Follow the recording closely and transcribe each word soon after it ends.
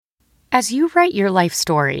As you write your life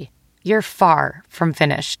story, you're far from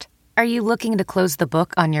finished. Are you looking to close the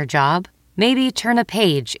book on your job? Maybe turn a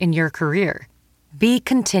page in your career? Be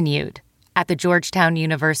continued at the Georgetown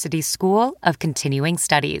University School of Continuing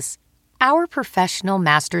Studies. Our professional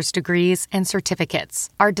master's degrees and certificates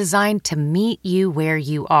are designed to meet you where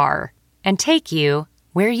you are and take you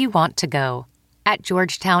where you want to go. At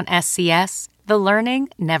Georgetown SCS, the learning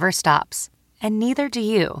never stops, and neither do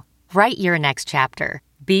you. Write your next chapter.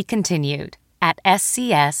 Be continued at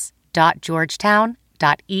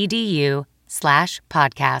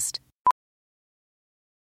scs.georgetown.edu/podcast.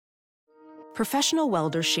 Professional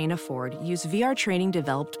welder Shayna Ford used VR training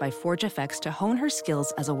developed by ForgeFX to hone her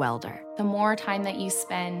skills as a welder. The more time that you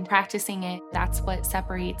spend practicing it, that's what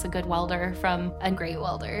separates a good welder from a great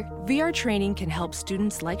welder. VR training can help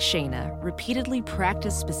students like Shayna repeatedly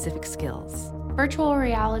practice specific skills. Virtual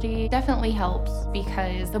reality definitely helps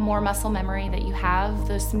because the more muscle memory that you have,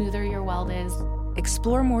 the smoother your weld is.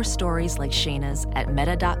 Explore more stories like Shayna's at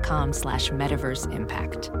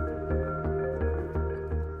meta.com/metaverseimpact.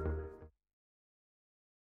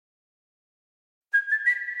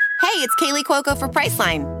 Hey, it's Kaylee Cuoco for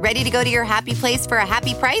Priceline. Ready to go to your happy place for a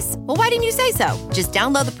happy price? Well, why didn't you say so? Just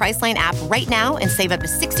download the Priceline app right now and save up to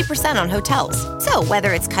 60% on hotels. So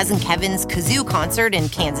whether it's Cousin Kevin's Kazoo Concert in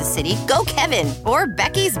Kansas City, go Kevin, or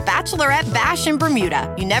Becky's Bachelorette Bash in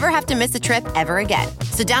Bermuda, you never have to miss a trip ever again.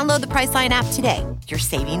 So download the Priceline app today. Your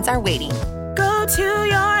savings are waiting. Go to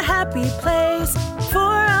your happy place for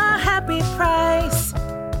a happy price.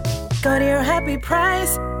 Go to your happy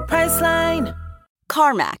price, Priceline.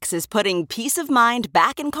 CarMax is putting peace of mind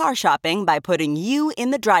back in car shopping by putting you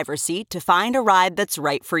in the driver's seat to find a ride that's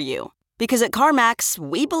right for you. Because at CarMax,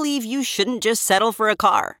 we believe you shouldn't just settle for a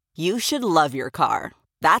car. You should love your car.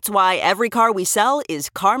 That's why every car we sell is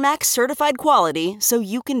CarMax certified quality, so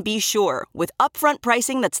you can be sure with upfront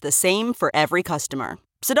pricing that's the same for every customer.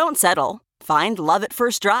 So don't settle. Find love at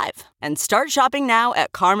first drive and start shopping now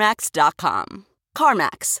at CarMax.com.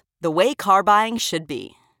 CarMax, the way car buying should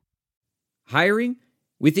be. Hiring?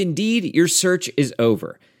 With Indeed, your search is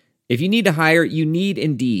over. If you need to hire, you need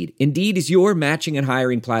Indeed. Indeed is your matching and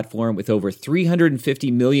hiring platform with over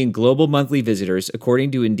 350 million global monthly visitors,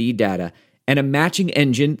 according to Indeed data, and a matching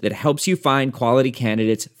engine that helps you find quality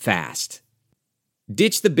candidates fast.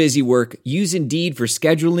 Ditch the busy work. Use Indeed for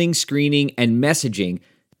scheduling, screening, and messaging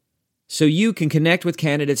so you can connect with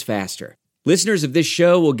candidates faster. Listeners of this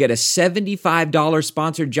show will get a $75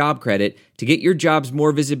 sponsored job credit to get your jobs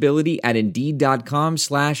more visibility at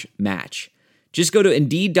Indeed.com/match. Just go to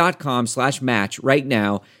Indeed.com/match right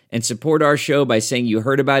now and support our show by saying you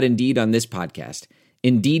heard about Indeed on this podcast.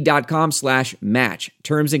 Indeed.com/match.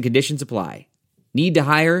 Terms and conditions apply. Need to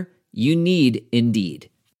hire? You need Indeed.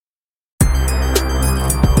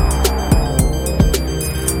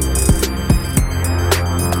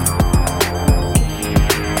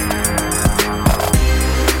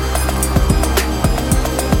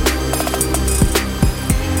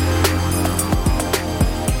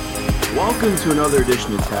 Welcome to another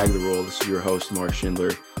edition of Tag the Roll. This is your host, Mark Schindler.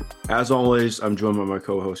 As always, I'm joined by my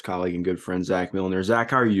co-host, colleague, and good friend, Zach Milner. Zach,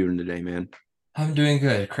 how are you doing today, man? I'm doing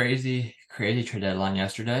good. Crazy trade deadline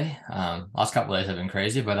yesterday. Last couple of days have been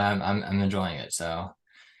crazy, but I'm enjoying it. So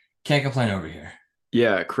can't complain over here.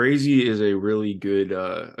 Yeah, crazy is a really good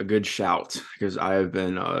a good shout because I have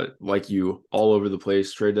been like you all over the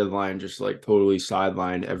place. Trade deadline just like totally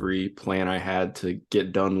sidelined every plan I had to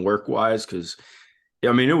get done work wise because. Yeah,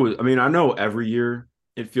 I know every year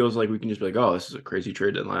it feels like we can just be like, oh, this is a crazy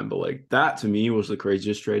trade deadline. But like that to me was the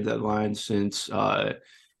craziest trade deadline since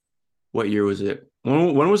what year was it?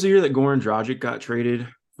 When was the year that Goran Dragic got traded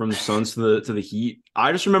from the Suns to the Heat?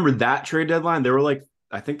 I just remember that trade deadline.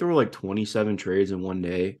 I think there were like 27 trades in one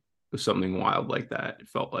day. It was something wild like that, it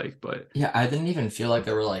felt like. But yeah, I didn't even feel like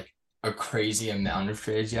there were like a crazy amount of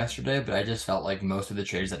trades yesterday, but I just felt like most of the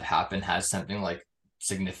trades that happened has something like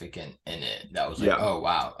significant in it that was like, yeah. Oh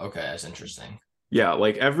wow, okay, that's interesting. Yeah,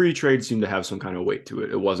 like every trade seemed to have some kind of weight to it.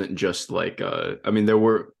 It wasn't just like there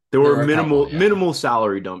were minimal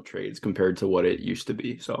salary dump trades compared to what it used to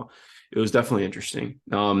be. So it was definitely interesting.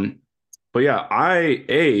 But yeah,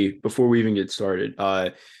 before we even get started,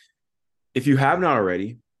 if you have not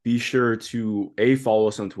already, be sure to follow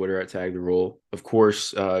us on Twitter at Tag the Roll. Of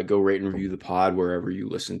course, go rate and review the pod wherever you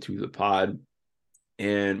listen to the pod.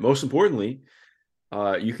 And most importantly,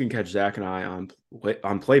 you can catch Zach and I on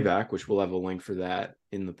Playback, which we'll have a link for that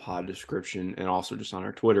in the pod description, and also just on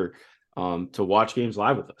our Twitter to watch games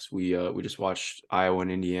live with us. We just watched Iowa and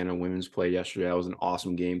Indiana women's play yesterday. That was an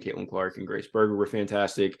awesome game. Caitlin Clark and Grace Berger were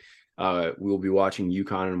fantastic. We'll be watching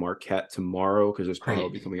UConn and Marquette tomorrow because this pod will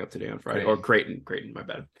be coming up today on Friday. Or Creighton, my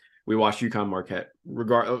bad. we watched UConn Marquette.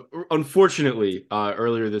 Unfortunately,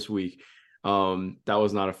 earlier this week, that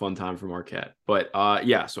was not a fun time for Marquette. But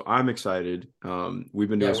yeah, so I'm excited. We've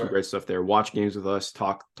been doing some great stuff there. Watch games with us,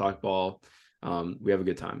 talk ball. We have a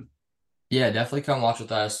good time. Yeah, definitely come watch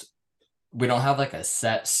with us. We don't have like a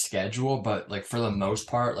set schedule, but like for the most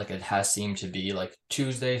part, like it has seemed to be like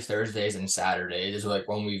Tuesdays, Thursdays, and Saturdays is like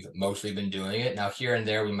when we've mostly been doing it. Now here and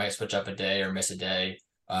there we might switch up a day or miss a day.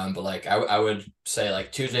 But like I would say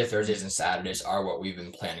like Tuesday, Thursdays, and Saturdays are what we've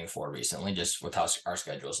been planning for recently, just with how our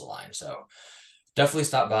schedules align. So definitely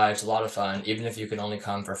stop by. It's a lot of fun. Even if you can only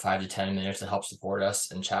come for 5 to 10 minutes to help support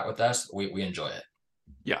us and chat with us, we enjoy it.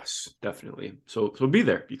 Yes, definitely. So be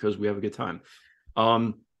there because we have a good time.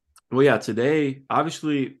 Well, yeah, today,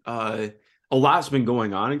 obviously, a lot's been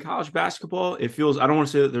going on in college basketball. It feels, I don't want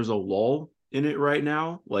to say that there's a lull in it right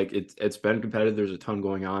now. Like it's been competitive. There's a ton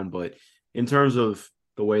going on, but in terms of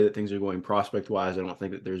the way that things are going prospect wise, I don't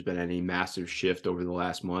think that there's been any massive shift over the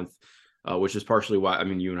last month, which is partially why, I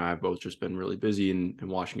mean, you and I have both just been really busy and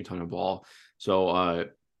watching a ton of ball. So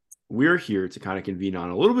we're here to kind of convene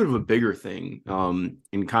on a little bit of a bigger thing,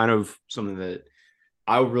 and kind of something that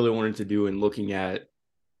I really wanted to do in looking at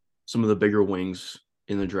some of the bigger wings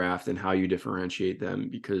in the draft and how you differentiate them,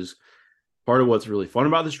 because part of what's really fun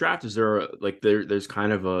about this draft is there's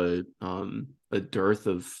kind of a dearth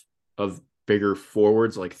of bigger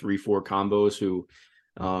forwards, like 3-4 combos who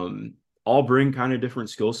all bring kind of different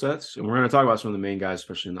skill sets. And we're going to talk about some of the main guys,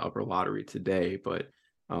 especially in the upper lottery today. But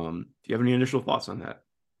do you have any initial thoughts on that?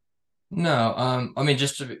 No, I mean,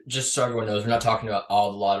 just so everyone knows, we're not talking about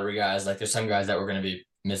all the lottery guys. Like there's some guys that we're going to be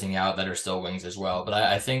missing out that are still wings as well. But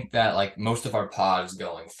I think that like most of our pods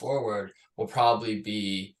going forward will probably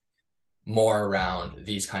be more around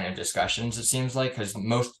these kind of discussions, it seems like, because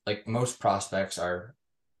most prospects are,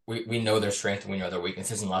 we know their strength and we know their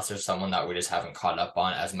weaknesses, unless there's someone that we just haven't caught up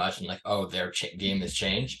on as much and like, oh, their game has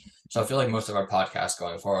changed. So I feel like most of our podcasts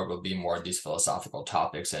going forward will be more of these philosophical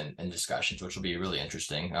topics and discussions, which will be really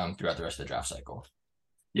interesting throughout the rest of the draft cycle.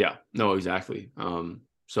 Yeah, no, exactly.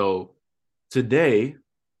 So today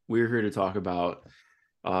we're here to talk about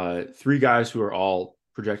 3 guys who are all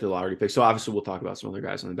projected lottery picks. So obviously we'll talk about some other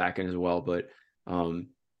guys on the back end as well, but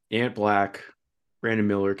Ant Black, Brandon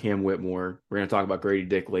Miller, Cam Whitmore. We're going to talk about Grady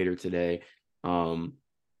Dick later today.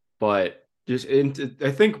 But just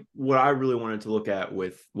I think what I really wanted to look at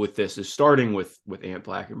with this is starting with Ant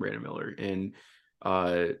Black and Brandon Miller, and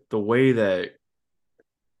the way that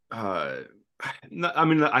I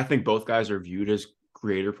mean, I think both guys are viewed as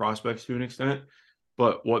greater prospects to an extent,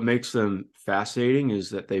 but what makes them fascinating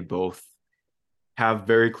is that they both have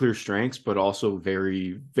very clear strengths, but also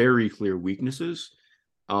very, very clear weaknesses.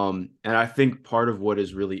 And I think part of what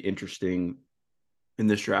is really interesting in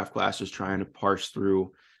this draft class is trying to parse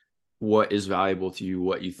through what is valuable to you,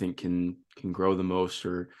 what you think can grow the most,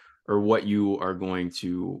 or what you are going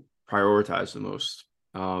to prioritize the most.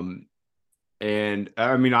 And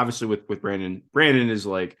I mean, obviously with Brandon is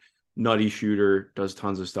like nutty shooter, does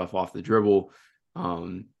tons of stuff off the dribble.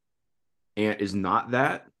 Ant is not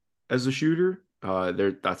that as a shooter.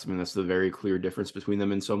 That's the very clear difference between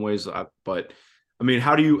them in some ways. But I mean,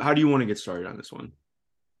 how do you want to get started on this one?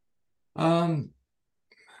 I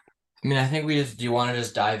mean, I think do you want to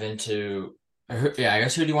just dive into, yeah, I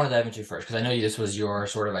guess who do you want to dive into first? Because I know this was your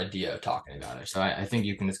sort of idea of talking about it. So I think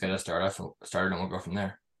you can just get us started and we'll go from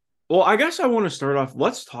there. Well, I guess I want to start off.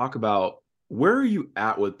 Let's talk about where are you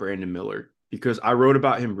at with Brandon Miller? Because I wrote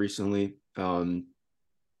about him recently. That's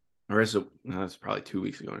probably 2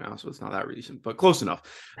 weeks ago now, so it's not that recent, but close enough.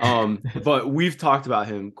 But we've talked about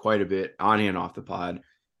him quite a bit on and off the pod.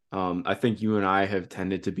 I think you and I have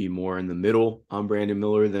tended to be more in the middle on Brandon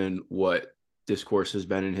Miller than what discourse has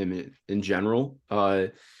been in him in general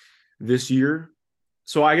this year.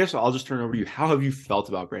 So I guess I'll just turn over to you. How have you felt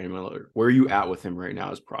about Brandon Miller? Where are you at with him right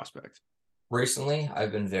now as a prospect? Recently,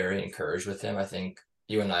 I've been very encouraged with him. I think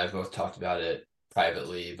you and I have both talked about it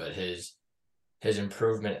privately, but his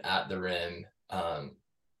improvement at the rim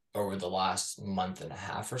over the last month and a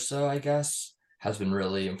half or so, I guess, has been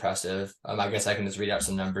really impressive. I guess I can just read out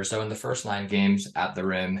some numbers. So in the first 9 games at the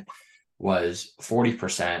rim was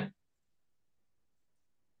 40%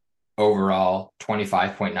 overall,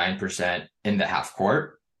 25.9% in the half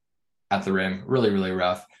court at the rim. Really, really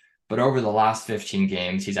rough. But over the last 15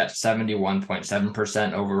 games, he's at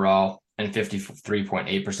 71.7% overall and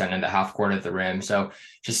 53.8% in the half court at the rim. So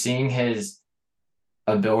just seeing his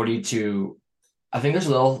ability to, I think there's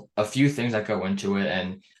a few things that go into it,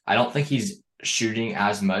 and I don't think he's shooting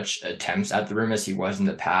as much attempts at the rim as he was in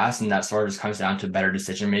the past, and that sort of just comes down to better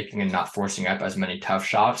decision making and not forcing up as many tough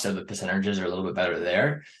shots, so the percentages are a little bit better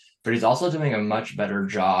there. but he's also doing a much better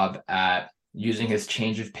job at using his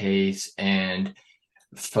change of pace and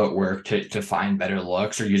footwork to find better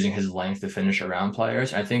looks, or using his length to finish around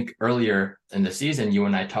players. I think earlier in the season, you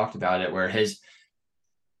and I talked about it, where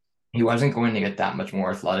he wasn't going to get that much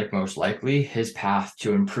more athletic, most likely. His path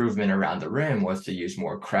to improvement around the rim was to use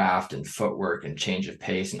more craft and footwork and change of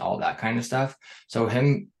pace and all that kind of stuff. So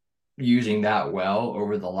him using that well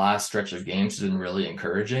over the last stretch of games has been really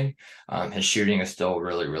encouraging. His shooting is still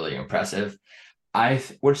really, really impressive. I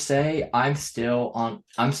would say I'm still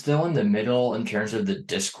in the middle in terms of the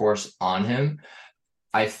discourse on him.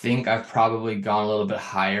 I think I've probably gone a little bit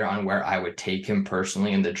higher on where I would take him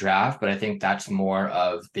personally in the draft, but I think that's more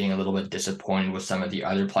of being a little bit disappointed with some of the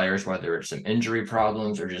other players, whether it's some injury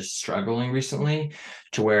problems or just struggling recently,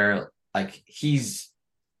 to where like he's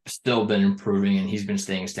still been improving and he's been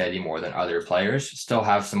staying steady more than other players. Still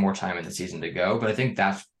have some more time in the season to go, but I think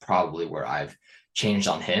that's probably where I've changed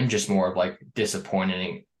on him, just more of like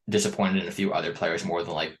disappointed in a few other players more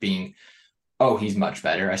than like being, oh, he's much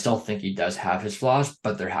better. I still think he does have his flaws,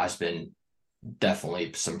 but there has been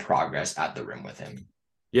definitely some progress at the rim with him.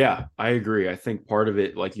 Yeah, I agree. I think part of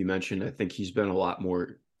it, like you mentioned, I think he's been a lot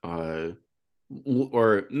more, or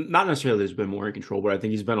not necessarily there's been more in control, but I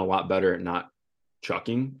think he's been a lot better at not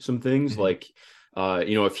chucking some things. Mm-hmm. Like,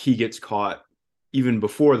 if he gets caught even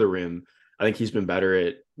before the rim, I think he's been better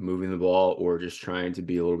at moving the ball or just trying to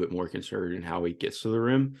be a little bit more concerted in how he gets to the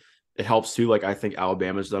rim. It helps too. Like, I think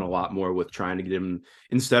Alabama's done a lot more with trying to get him,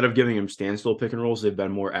 instead of giving him standstill pick and rolls, they've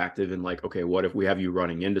been more active in like, okay, what if we have you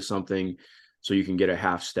running into something so you can get a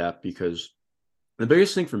half step? Because the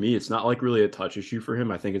biggest thing for me, it's not like really a touch issue for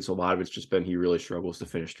him. I think it's a lot of it's just been he really struggles to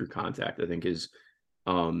finish through contact. I think he's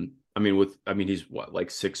what, like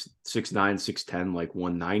 6'9", 6'10", like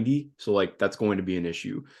 190. So like that's going to be an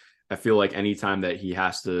issue. I feel like anytime that he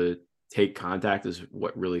has to take contact is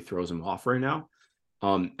what really throws him off right now.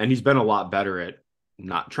 And he's been a lot better at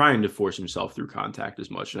not trying to force himself through contact as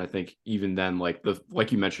much. And I think even then, like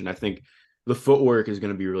you mentioned, I think the footwork is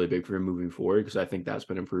going to be really big for him moving forward, because I think that's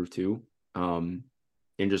been improved too. In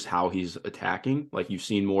just how he's attacking. Like you've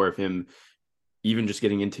seen more of him even just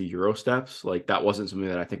getting into Euro steps. Like that wasn't something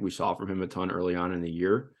that I think we saw from him a ton early on in the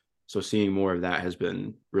year. So seeing more of that has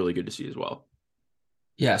been really good to see as well.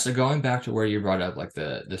 Yeah, so going back to where you brought up like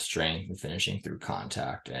the strength and finishing through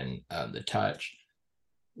contact and the touch,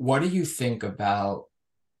 what do you think about,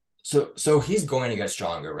 so he's going to get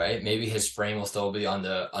stronger, right? Maybe his frame will still be on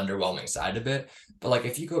the underwhelming side of it, but like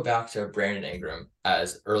if you go back to Brandon Ingram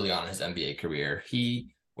as early on in his NBA career,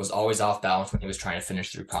 he was always off balance when he was trying to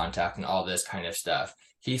finish through contact and all this kind of stuff.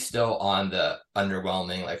 He's still on the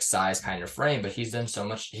underwhelming like size kind of frame, but he's done so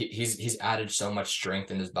much. He's added so much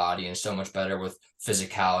strength in his body and so much better with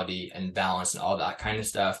physicality and balance and all that kind of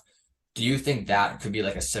stuff. Do you think that could be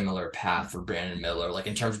like a similar path for Brandon Miller, like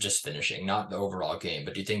in terms of just finishing, not the overall game,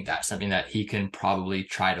 but do you think that's something that he can probably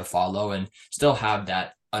try to follow and still have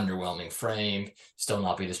that underwhelming frame, still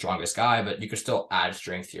not be the strongest guy, but you could still add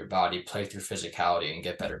strength to your body, play through physicality and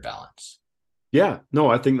get better balance? Yeah, no,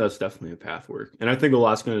 I think that's definitely a path work. And I think a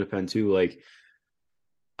lot's going to depend too. Like,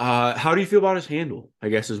 how do you feel about his handle, I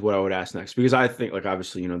guess, is what I would ask next, because I think like,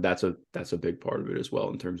 obviously, that's a big part of it as well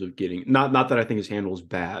in terms of getting, not that I think his handle is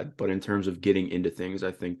bad, but in terms of getting into things,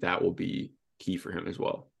 I think that will be key for him as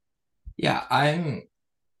well. Yeah, I'm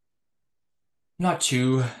not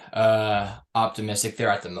too optimistic there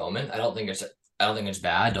at the moment. I don't think it's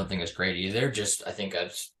bad. I don't think it's great either. I think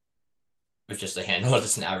it's just a handle.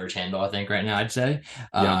 It's an average handle, I think, right now, I'd say.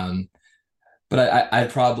 Yeah. But I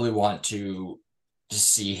probably want to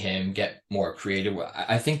see him get more creative.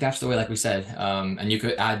 I think that's the way, like we said. And you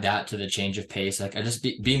could add that to the change of pace. Like I just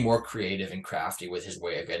be more creative and crafty with his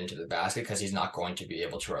way of getting to the basket, because he's not going to be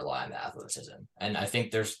able to rely on the athleticism. And I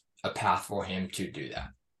think there's a path for him to do that.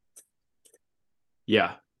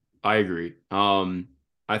 Yeah, I agree.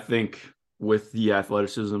 I think with the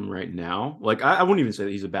athleticism right now, like I wouldn't even say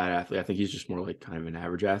that he's a bad athlete. I think he's just more like kind of an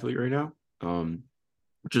average athlete right now,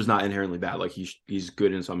 which is not inherently bad. Like he's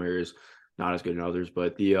good in some areas, not as good in others.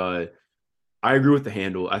 But I agree with the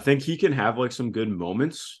handle. I think he can have like some good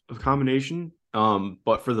moments of combination,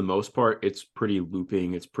 but for the most part, it's pretty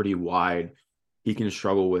looping. It's pretty wide. He can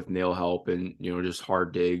struggle with nail help and, just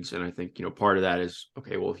hard digs. And I think, part of that is,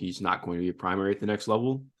 okay, well, he's not going to be a primary at the next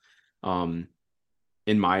level.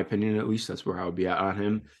 In my opinion, at least, that's where I would be at on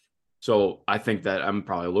him. So I think that I'm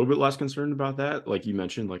probably a little bit less concerned about that. Like you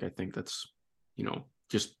mentioned, like, I think that's,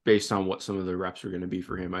 just based on what some of the reps are going to be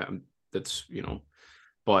for him.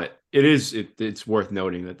 But it's worth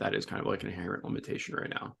noting that is kind of like an inherent limitation right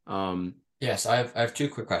now. Yes, I have two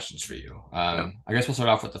quick questions for you. I guess we'll start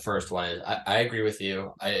off with the first one. Is I agree with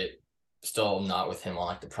you. I still am not with him on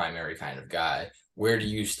like the primary kind of guy. Where do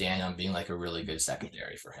you stand on being like a really good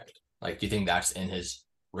secondary for him? Like, do you think that's in his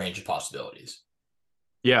range of possibilities?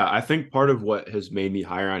 Yeah, I think part of what has made me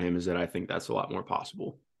higher on him is that I think that's a lot more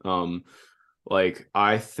possible. Like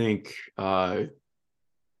I think obviously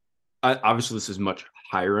this is much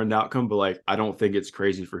higher end outcome, but like I don't think it's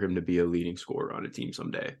crazy for him to be a leading scorer on a team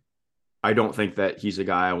someday. I don't think that he's a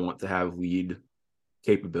guy I want to have lead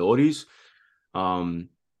capabilities.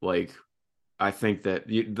 Like I think that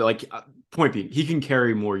point being, he can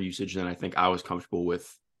carry more usage than I think I was comfortable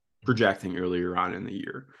with projecting earlier on in the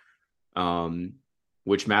year.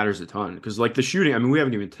 Which matters a ton because like the shooting, I mean, we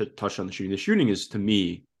haven't even touched on the shooting. The shooting is to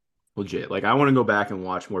me legit. Like I want to go back and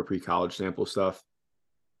watch more pre-college sample stuff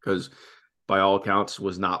because by all accounts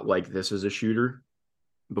was not like this as a shooter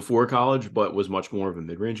before college, but was much more of a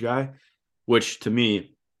mid-range guy, which to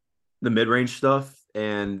me, the mid-range stuff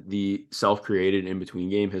and the self-created in-between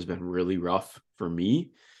game has been really rough for me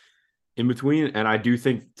in between. And I do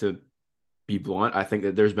think, to be blunt, I think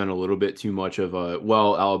that there's been a little bit too much of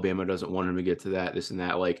Alabama doesn't want him to get to that, this and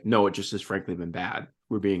that. Like, no, it just has frankly been bad.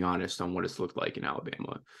 We're being honest on what it's looked like in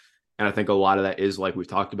Alabama. And I think a lot of that is like we've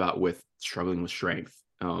talked about with struggling with strength.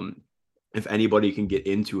 If anybody can get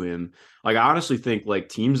into him, like I honestly think like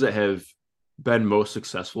teams that have been most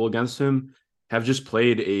successful against him have just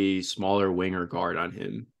played a smaller winger guard on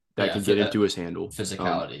him that can get into his handle.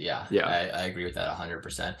 Physicality, yeah. I agree with that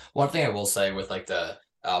 100%. One thing I will say with like the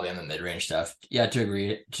Alabama mid-range stuff, to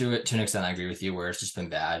an extent, I agree with you where it's just been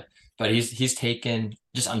bad. But he's taken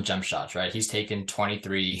just on jump shots, right? He's taken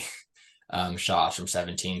 23 shots from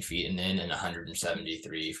 17 feet and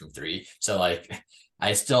 173 from 3. So like,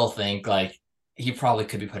 I still think like he probably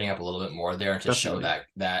could be putting up a little bit more there to Definitely.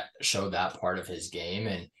 show that part of his game,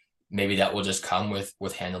 and maybe that will just come with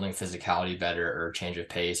handling physicality better or change of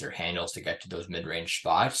pace or handles to get to those mid-range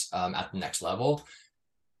spots at the next level.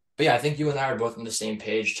 But yeah, I think you and I are both on the same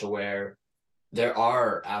page to where there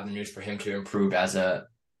are avenues for him to improve as a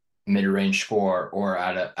mid-range scorer or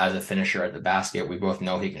as a finisher at the basket. We both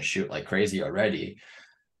know he can shoot like crazy already.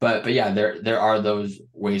 But yeah, there are those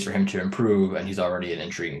ways for him to improve, and he's already an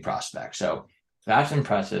intriguing prospect. So that's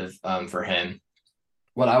impressive for him.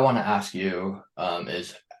 What I want to ask you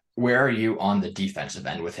is, where are you on the defensive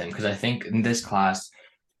end with him? Because I think in this class,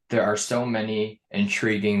 there are so many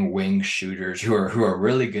intriguing wing shooters who are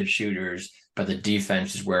really good shooters, but the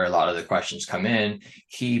defense is where a lot of the questions come in.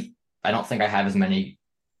 I don't think I have as many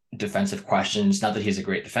defensive questions. Not that he's a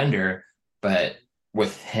great defender, but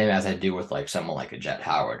with him as I do with like someone like a Jet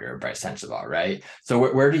Howard or a Bryce Sensabaugh, right?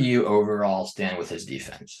 So where do you overall stand with his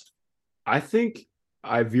defense? I think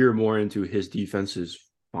I veer more into his defense is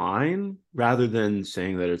fine rather than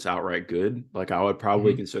saying that it's outright good. Like I would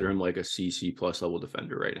probably consider him like a CC plus level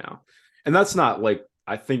defender right now. And that's not like,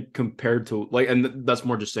 I think compared to like, and that's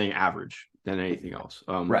more just saying average than anything else.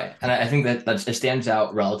 Right. And I think that it stands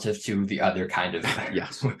out relative to the other kind of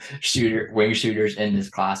wing shooters in this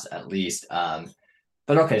class, at least.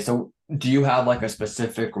 But okay, so do you have like a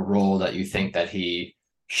specific role that you think that he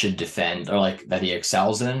should defend or like that he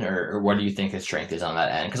excels in, or what do you think his strength is on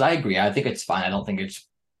that end? Because I agree. I think it's fine. I don't think it's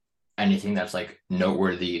anything that's like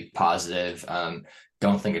noteworthy positive.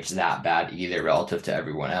 Don't think it's that bad either relative to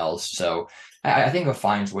everyone else. So I think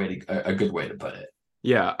a good way to put it.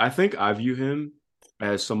 Yeah, I think I view him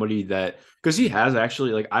as somebody that, because he has actually,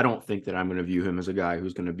 like, I don't think that I'm going to view him as a guy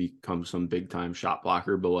who's going to become some big time shot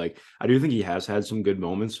blocker, but like, I do think he has had some good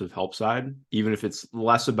moments with help side, even if it's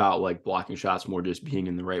less about like blocking shots, more just being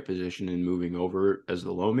in the right position and moving over as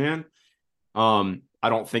the low man. I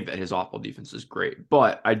don't think that his off-ball defense is great,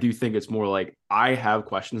 but I do think it's more like I have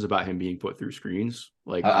questions about him being put through screens.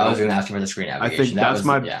 Like I was going to ask you for the screen navigation. I think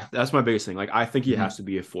that's my biggest thing. Like I think he has to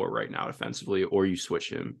be a 4 right now defensively, or you switch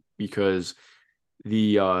him, because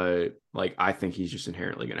I think he's just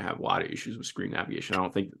inherently going to have a lot of issues with screen navigation. I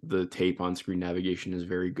don't think the tape on screen navigation is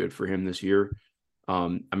very good for him this year.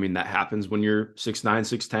 I mean, that happens when you're 6'9",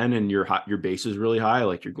 6'10", and your base is really high.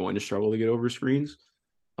 Like you're going to struggle to get over screens.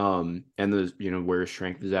 And where his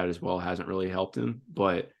strength is at as well hasn't really helped him.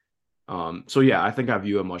 But so yeah, I think I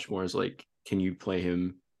view him much more as like, can you play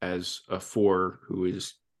him as a 4 who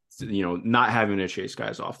is, not having to chase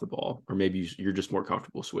guys off the ball, or maybe you're just more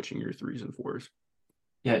comfortable switching your 3s and 4s.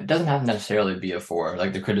 Yeah, it doesn't have to necessarily be a 4.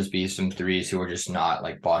 Like there could just be some 3s who are just not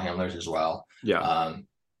like ball handlers as well. Yeah.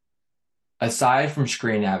 Aside from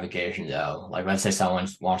screen navigation though, like let's say someone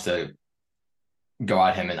wants to go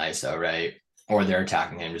at him in ISO, right? Or they're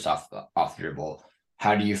attacking him just off the dribble.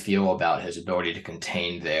 how do you feel about his ability to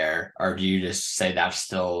contain there? Or do you just say that's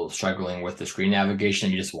still struggling with the screen navigation?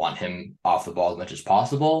 You just want him off the ball as much as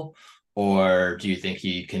possible? Or do you think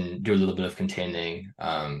he can do a little bit of containing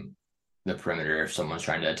the perimeter if someone's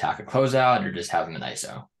trying to attack a closeout, or just have him in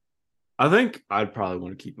ISO? I think I'd probably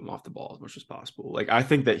want to keep him off the ball as much as possible. Like, I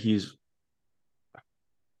think that he's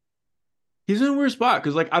in a weird spot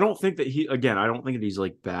because, like, I don't think that he's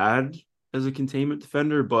like bad as a containment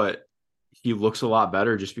defender, but he looks a lot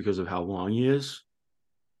better just because of how long he is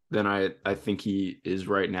than I think he is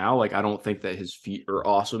right now. Like, I don't think that his feet are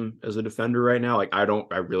awesome as a defender right now. Like, I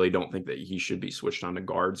really don't think that he should be switched on to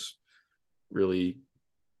guards really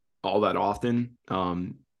all that often.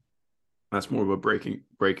 That's more of a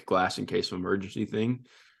break glass in case of emergency thing.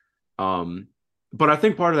 But I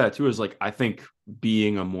think part of that too is, like, I think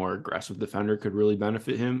being a more aggressive defender could really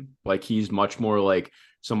benefit him. Like, he's much more like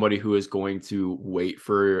somebody who is going to wait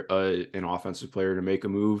for an offensive player to make a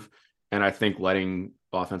move. And I think letting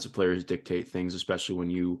offensive players dictate things, especially when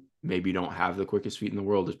you maybe don't have the quickest feet in the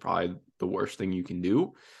world, is probably the worst thing you can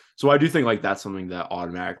do. So I do think, like, that's something that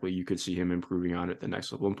automatically you could see him improving on at the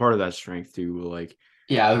next level. And part of that strength too, like,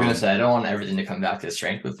 yeah, I was going to say, I don't want everything to come back to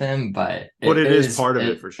strength with him, but it is part of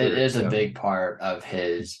it for sure. It is a big part of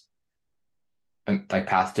his like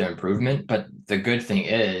path to improvement. But the good thing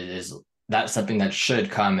is that's something that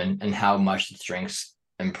should come, and how much the strength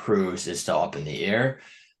improves is still up in the air.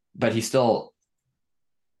 But he still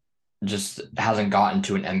just hasn't gotten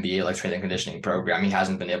to an NBA like strength and conditioning program. He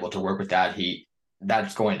hasn't been able to work with that.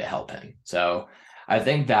 That's going to help him. So I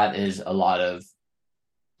think that is a lot of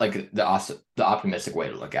like the optimistic way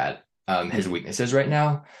to look at his weaknesses right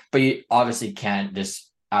now. But you obviously can't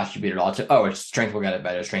just attribute it all to, it's strength will get it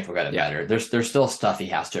better. Strength will get it better. There's still stuff he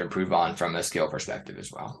has to improve on from a skill perspective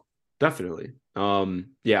as well. Definitely.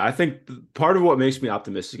 I think part of what makes me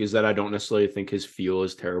optimistic is that I don't necessarily think his feel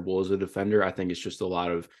is terrible as a defender. I think it's just a lot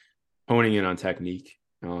of honing in on technique,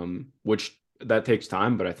 which that takes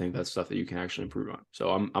time, but I think that's stuff that you can actually improve on. So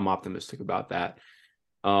I'm optimistic about that.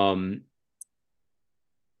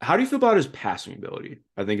 How do you feel about his passing ability?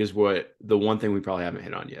 I think is the one thing we probably haven't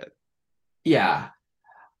hit on yet. Yeah.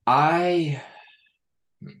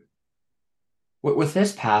 With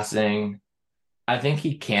his passing, I think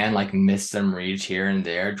he can like miss some reads here and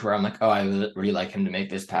there to where I'm like, I really like him to make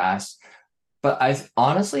this pass. But I've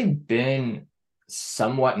honestly been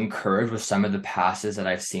somewhat encouraged with some of the passes that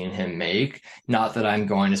I've seen him make. Not that I'm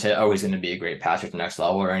going to say, he's going to be a great passer at the next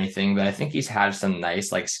level or anything, but I think he's had some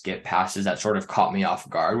nice like skip passes that sort of caught me off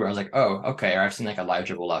guard where I was like, okay. Or I've seen like a live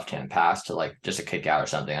dribble left-hand pass to like just a kick out or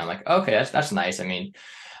something. I'm like, okay, that's nice. I mean,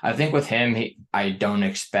 I think with him, I don't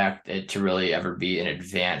expect it to really ever be an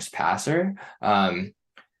advanced passer.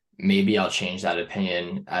 Maybe I'll change that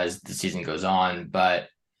opinion as the season goes on, but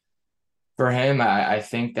for him, I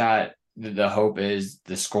think that the hope is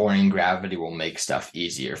the scoring gravity will make stuff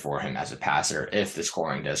easier for him as a passer if the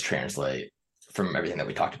scoring does translate from everything that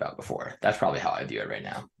we talked about before. That's probably how I view it right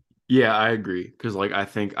now. Yeah, I agree. Because like I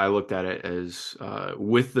think I looked at it as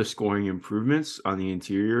with the scoring improvements on the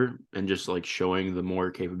interior and just like showing the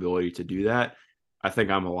more capability to do that, I think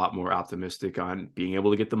I'm a lot more optimistic on being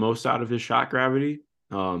able to get the most out of his shot gravity.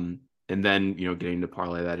 And then, getting to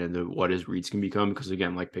parlay that into what his reads can become. Because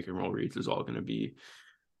again, like pick and roll reads is all going to be,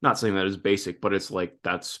 not saying that is basic, but it's like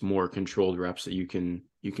that's more controlled reps that you can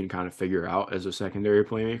kind of figure out as a secondary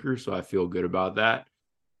playmaker. So I feel good about that.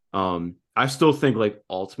 I still think like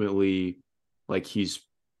ultimately like he's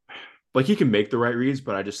like he can make the right reads,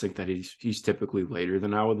 but I just think that he's typically later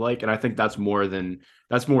than I would like. And I think that's more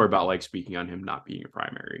about like speaking on him not being a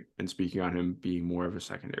primary and speaking on him being more of a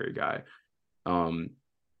secondary guy.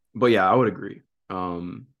 But yeah, I would agree.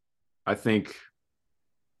 I think,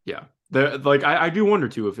 yeah. I do wonder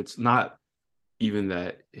too if it's not even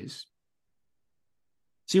that his.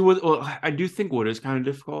 See, I do think what is kind of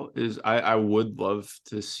difficult is I would love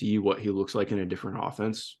to see what he looks like in a different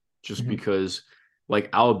offense, just because like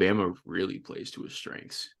Alabama really plays to his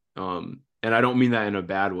strengths. And I don't mean that in a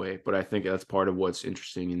bad way, but I think that's part of what's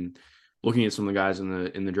interesting in looking at some of the guys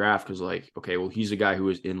in the draft, because like, okay, well, he's a guy who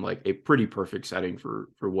is in like a pretty perfect setting for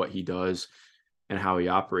what he does and how he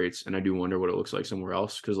operates. And I do wonder what it looks like somewhere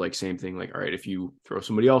else. Cause like same thing, like, all right, if you throw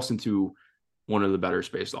somebody else into one of the better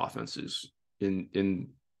spaced offenses in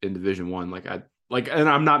Division I, and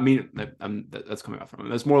I'm not meaning that that's coming out from him.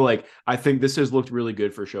 That's more like, I think this has looked really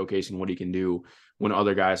good for showcasing what he can do when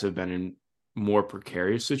other guys have been in more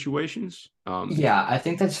precarious situations. Yeah, I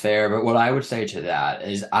think that's fair. But what I would say to that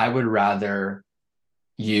is I would rather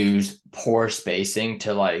use poor spacing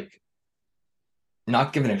to like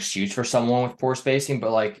not give an excuse for someone with poor spacing,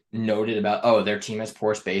 but like noted about, oh, their team has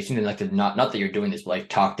poor spacing, and like not that you're doing this, but like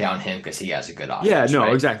talk down him because he has a good offense. Yeah, no,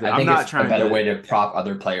 right? exactly. I think I'm not it's trying a better to way to prop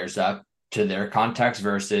other players up to their context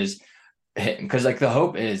versus because like the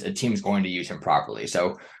hope is a team's going to use him properly.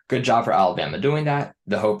 So good job for Alabama doing that.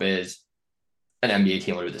 The hope is an NBA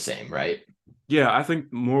team will do the same, right? Yeah, I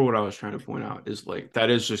think more what I was trying to point out is like that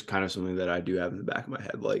is just kind of something that I do have in the back of my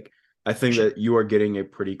head. Like I think that you are getting a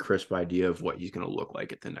pretty crisp idea of what he's going to look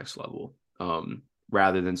like at the next level.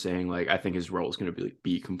 Rather than saying like I think his role is going to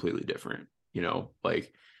be completely different, you know,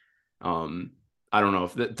 like I don't know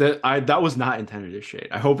if that was not intended as shade.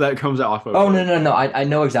 I hope that comes off okay. Oh no. I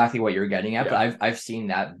know exactly what you're getting at, Yeah. but I've seen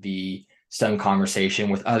that be some conversation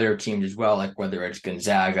with other teams as well, like whether it's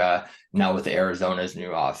Gonzaga, now with Arizona's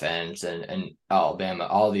new offense and Alabama,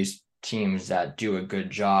 all these teams that do a good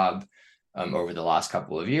job over the last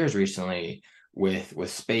couple of years recently with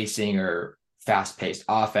spacing or fast-paced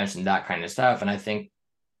offense and that kind of stuff. And I think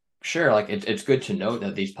sure, like it's good to note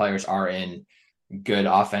that these players are in good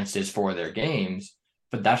offenses for their games,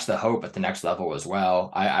 but that's the hope at the next level as well.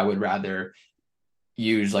 I would rather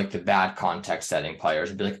use like the bad context setting players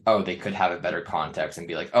and be like, oh, they could have a better context and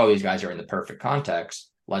be like, oh, these guys are in the perfect context.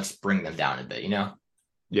 Let's bring them down a bit, you know?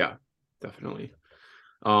 Yeah, definitely.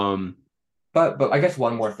 But I guess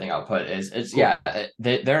one more thing I'll put is it's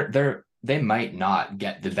cool. They might not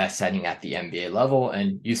get the best setting at the NBA level,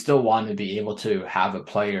 and you still want to be able to have a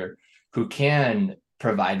player who can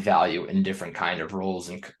provide value in different kind of roles.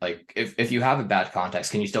 And like if you have a bad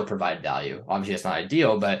context, can you still provide value? Obviously, it's not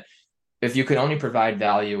ideal, but if you can only provide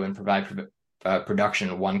value and provide production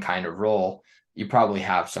in one kind of role, you probably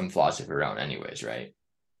have some flaws of your own, anyways, right?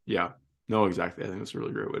 Yeah, no, exactly. I think that's a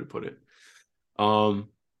really great way to put it.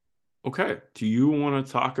 Okay, do you want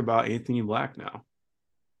to talk about Anthony Black now?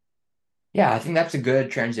 Yeah, I think that's a good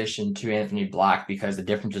transition to Anthony Black because the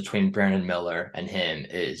difference between Brandon Miller and him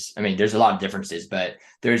is, I mean, there's a lot of differences, but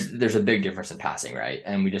there's a big difference in passing, right?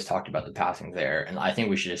 And we just talked about the passing there, and I think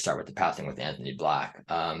we should just start with the passing with Anthony Black.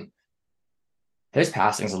 His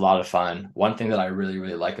passing is a lot of fun. One thing that I really,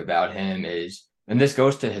 really like about him is, and this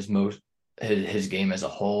goes to his game as a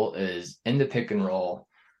whole, is in the pick and roll.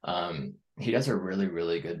 He does a really,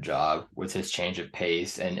 really good job with his change of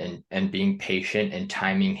pace and being patient and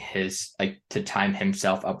timing to time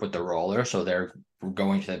himself up with the roller. So they're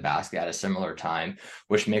going to the basket at a similar time,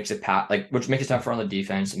 which makes it tougher on the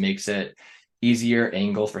defense. It makes it easier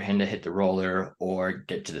angles for him to hit the roller or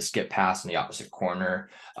get to the skip pass in the opposite corner.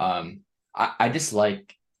 I just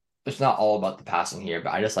like, it's not all about the passing here,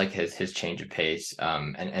 but I just like his change of pace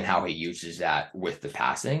and how he uses that with the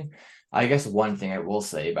passing. I guess one thing I will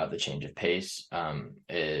say about the change of pace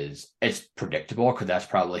is it's predictable because that's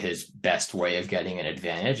probably his best way of getting an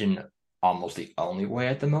advantage and almost the only way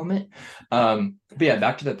at the moment. But yeah,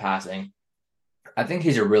 back to the passing. I think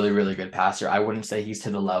he's a really, really good passer. I wouldn't say he's to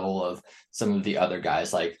the level of some of the other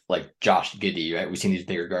guys like Josh Giddey, right? We've seen these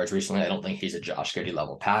bigger guards recently. I don't think he's a Josh Giddey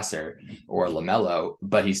level passer or LaMelo,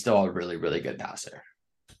 but he's still a really, really good passer.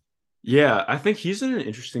 Yeah, I think he's in an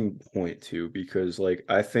interesting point too, because like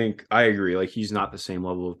I think I agree, like he's not the same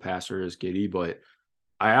level of passer as Giddey, but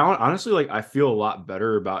I honestly like I feel a lot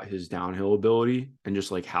better about his downhill ability and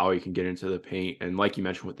just like how he can get into the paint. And like you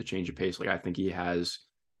mentioned with the change of pace, like I think he has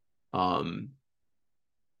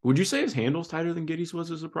would you say his handle's tighter than Giddey's was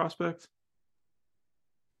as a prospect?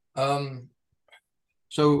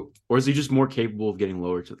 So or is he just more capable of getting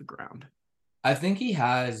lower to the ground? I think he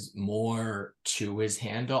has more to his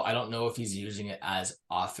handle. I don't know if he's using it as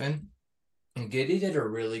often. And Giddey did a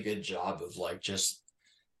really good job of like just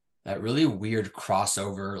that really weird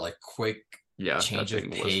crossover, like quick change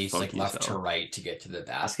of pace, like left to right to get to the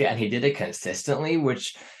basket. And he did it consistently,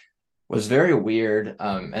 which was very weird.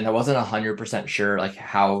 And I wasn't 100% sure like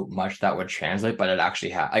how much that would translate, but it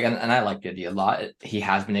actually had. Again, and I like Giddey a lot. He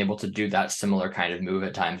has been able to do that similar kind of move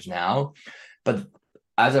at times now. But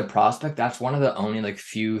as a prospect, that's one of the only like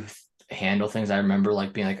few handle things I remember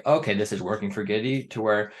like being like, okay, this is working for Giddey, to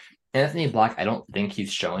where Anthony Black, I don't think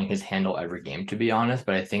he's showing his handle every game, to be honest,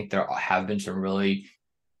 but I think there have been some really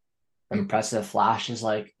impressive flashes,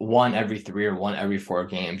 like one every 3 or one every 4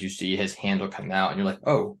 games. You see his handle come out and you're like,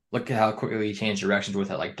 oh, look at how quickly he changed directions with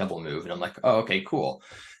that like double move. And I'm like, oh, okay, cool.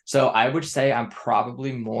 So I would say I'm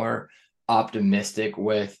probably more optimistic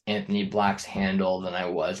with Anthony Black's handle than I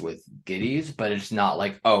was with Giddey's, but it's not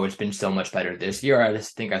like, oh, it's been so much better this year. I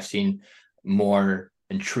just think I've seen more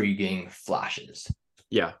intriguing flashes.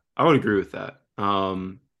 Yeah, I would agree with that.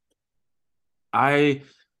 I'm trying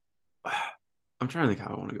to think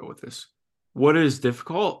how I want to go with this. What is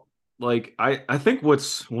difficult? like I think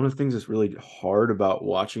what's one of the things that's really hard about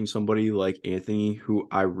watching somebody like Anthony, who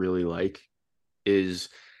I really like, is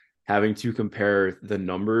having to compare the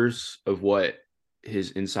numbers of what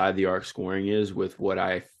his inside the arc scoring is with what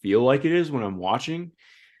I feel like it is when I'm watching.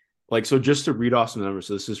 Like, so just to read off some numbers.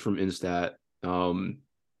 So this is from Instat.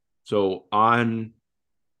 So on,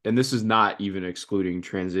 and this is not even excluding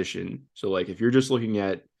transition. So like, if you're just looking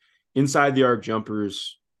at inside the arc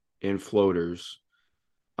jumpers and floaters,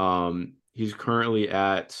 he's currently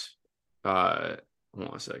at, hold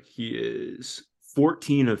on a sec. He is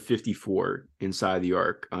 14 of 54 inside the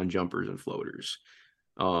arc on jumpers and floaters,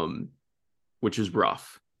 which is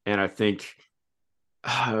rough. And I think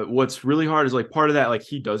what's really hard is like part of that, like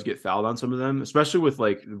he does get fouled on some of them, especially with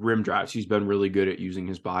like rim drives. He's been really good at using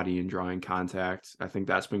his body and drawing contact. I think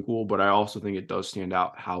that's been cool, but I also think it does stand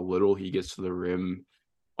out how little he gets to the rim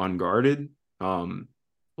unguarded.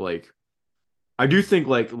 Like I do think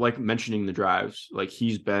like mentioning the drives, like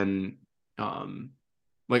he's been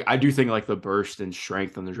like I do think like the burst and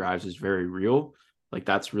strength on the drives is very real. Like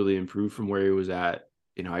that's really improved from where he was at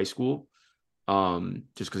in high school.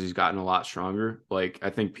 Just because he's gotten a lot stronger. Like I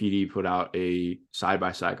think PD put out a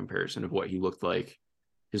side-by-side comparison of what he looked like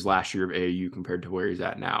his last year of AAU compared to where he's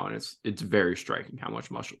at now, and it's very striking how much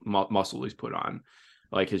muscle he's put on.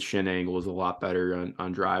 Like his shin angle is a lot better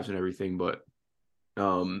on drives and everything. But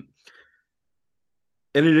and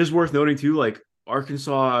it is worth noting too, like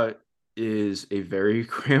Arkansas is a very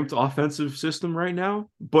cramped offensive system right now,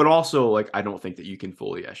 but also like I don't think that you can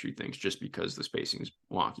fully issue things just because the spacing is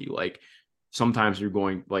wonky. Like sometimes you're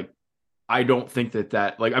going like, I don't think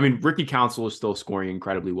that like, I mean, Ricky Council is still scoring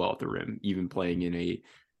incredibly well at the rim, even playing in a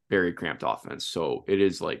very cramped offense. So it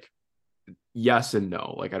is like, yes and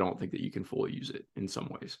no. Like, I don't think that you can fully use it in some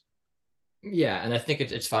ways. Yeah. And I think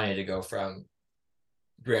it's funny to go from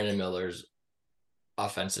Brandon Miller's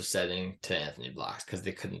offensive setting to Anthony Black's because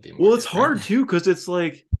they couldn't be more well, it's different. hard too. Cause it's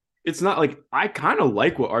like, it's not like, I kind of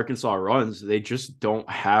like what Arkansas runs. They just don't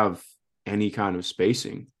have any kind of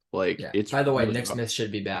spacing. Like it's by the way, really Nick tough. Smith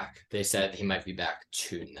should be back. They said he might be back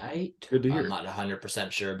tonight. Good to hear. I'm not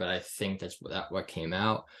 100% sure, but I think that's what came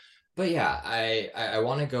out. But yeah, I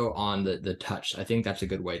want to go on the touch. I think that's a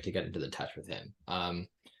good way to get into the touch with him.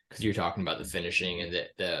 Because you're talking about the finishing and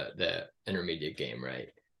the intermediate game, right?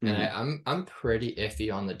 Mm-hmm. And I'm pretty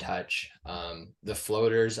iffy on the touch. The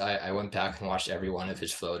floaters, I went back and watched every one of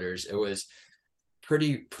his floaters. It was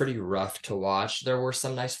pretty rough to watch. There were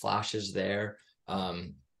some nice flashes there.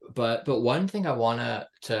 But one thing I want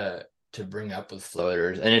to bring up with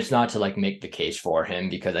floaters, and it's not to like make the case for him,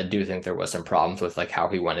 because I do think there was some problems with like how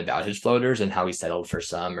he went about his floaters and how he settled for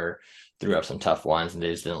some or threw up some tough ones and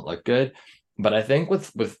they just didn't look good. But I think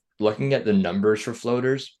with looking at the numbers for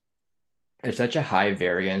floaters, it's such a high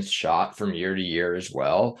variance shot from year to year as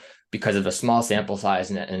well, because of a small sample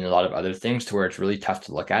size and a lot of other things, to where it's really tough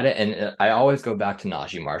to look at it. And I always go back to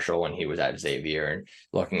Najee Marshall when he was at Xavier and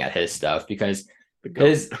looking at his stuff, because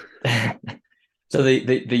his so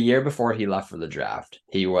the year before he left for the draft,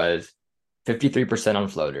 he was 53% on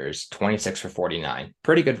floaters, 26 for 49.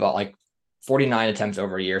 Pretty good vault, like 49 attempts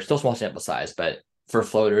over a year, still small sample size, but for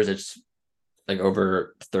floaters, it's like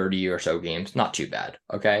over 30 or so games, not too bad.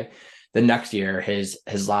 Okay. The next year, his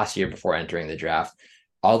last year before entering the draft,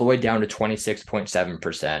 all the way down to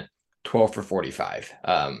 26.7%, 12 for 45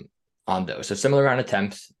 on those. So similar amount of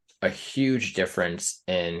attempts, a huge difference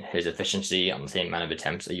in his efficiency on the same amount of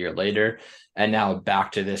attempts a year later. And now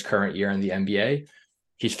back to this current year in the NBA,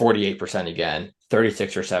 he's 48% again,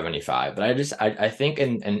 36 or 75. But I think,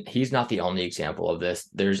 and he's not the only example of this.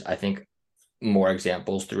 There's, I think, more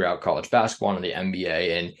examples throughout college basketball and the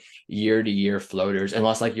NBA and year to year floaters,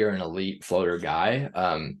 unless like you're an elite floater guy.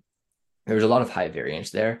 There's a lot of high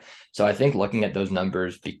variance there. So I think looking at those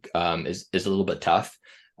numbers is a little bit tough.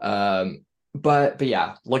 But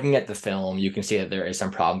yeah, looking at the film, you can see that there is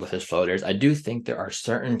some problem with his floaters. I do think there are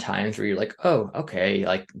certain times where you're like, oh, okay,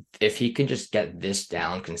 like if he can just get this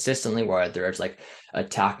down consistently, whether it's like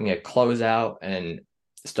attacking a closeout and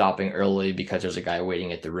stopping early because there's a guy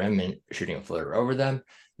waiting at the rim and shooting a floater over them,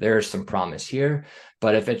 there's some promise here.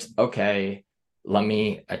 But if it's okay, let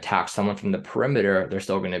me attack someone from the perimeter, they're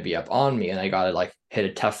still going to be up on me, and I got to like hit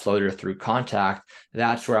a tough floater through contact,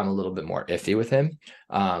 that's where I'm a little bit more iffy with him.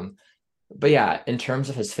 But yeah, in terms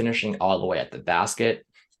of his finishing all the way at the basket,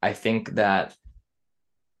 I think that's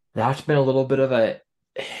been a little bit of a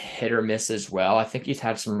hit or miss as well. I think he's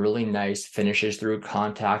had some really nice finishes through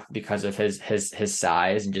contact because of his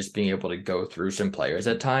size and just being able to go through some players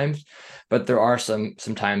at times. But there are some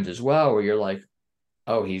times as well where you're like,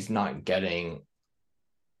 oh, he's not getting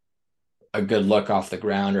a good look off the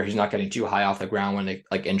ground, or he's not getting too high off the ground when they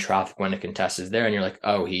like in traffic when the contest is there, and you're like,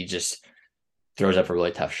 oh, he just throws up a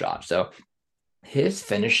really tough shot. So his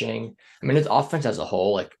finishing, I mean, his offense as a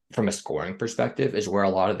whole, like from a scoring perspective, is where a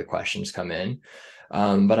lot of the questions come in.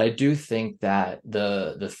 But I do think that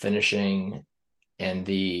the finishing and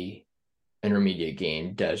the intermediate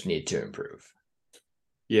game does need to improve.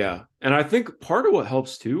 Yeah. And I think part of what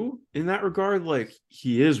helps too in that regard, like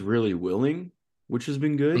he is really willing, which has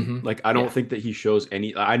been good. Mm-hmm. Like, I don't think that he shows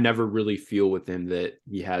I never really feel with him that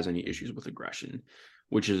he has any issues with aggression,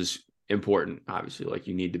 which is important. Obviously, like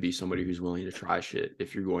you need to be somebody who's willing to try shit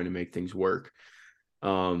if you're going to make things work.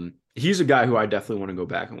 He's a guy who I definitely want to go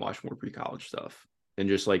back and watch more pre-college stuff and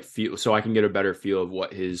just like feel, so I can get a better feel of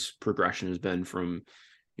what his progression has been from,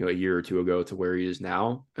 a year or two ago to where he is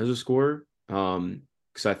now as a scorer.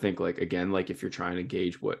 Because I think, like, again, like if you're trying to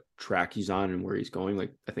gauge what track he's on and where he's going,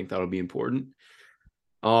 like I think that'll be important.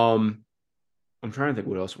 I'm trying to think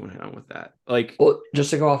what else I want to hit on with that. Like, well, just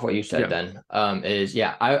to go off what you said, then,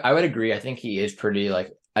 I would agree. I think he is pretty,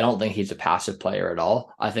 like, I don't think he's a passive player at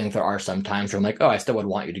all. I think there are some times where I'm like, oh, I still would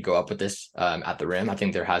want you to go up with this at the rim. I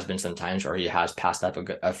think there has been some times where he has passed up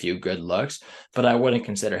a few good looks, but I wouldn't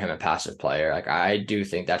consider him a passive player. Like, I do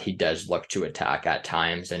think that he does look to attack at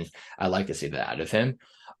times, and I like to see that out of him.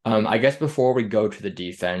 I guess before we go to the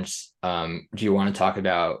defense, do you want to talk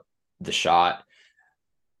about the shot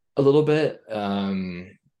a little bit?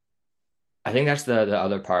 I think that's the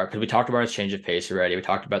other part, because we talked about his change of pace already. We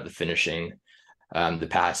talked about the finishing, the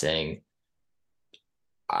passing.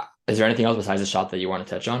 Is there anything else besides the shot that you want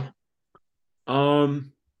to touch on?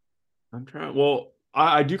 I'm trying. Well,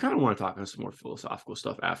 I do kind of want to talk on some more philosophical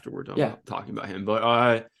stuff after we're done talking about him. But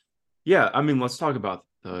I mean, let's talk about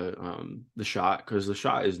the shot, because the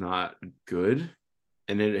shot is not good,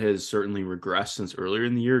 and it has certainly regressed since earlier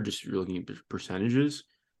in the year. Just looking at percentages.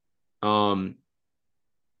 I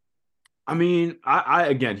mean, I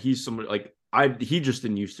again, he's somebody like he just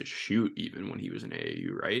didn't used to shoot even when he was in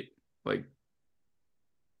AAU, right? Like,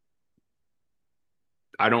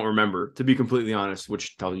 I don't remember, to be completely honest,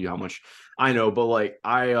 which tells you how much I know. But like,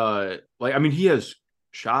 I mean, he has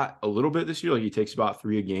shot a little bit this year. Like, he takes about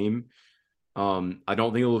 3 a game. I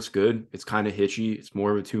don't think it looks good. It's kind of hitchy. It's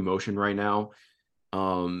more of a 2 motion right now.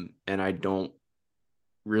 And I don't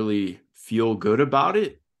really feel good about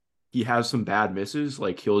it. He has some bad misses.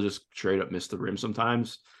 Like, he'll just straight up miss the rim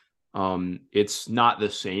sometimes. It's not the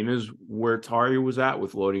same as where Tari was at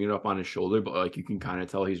with loading it up on his shoulder, but like you can kind of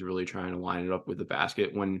tell he's really trying to line it up with the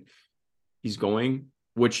basket when he's going,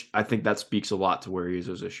 which I think that speaks a lot to where he is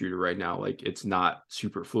as a shooter right now. Like, it's not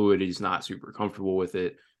super fluid. He's not super comfortable with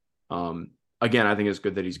it. Again, I think it's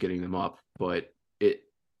good that he's getting them up, but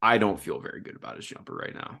I don't feel very good about his jumper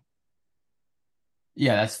right now.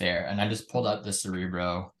 Yeah, that's fair. And I just pulled up the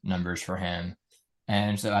Cerebro numbers for him.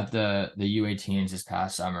 And so at the U18s this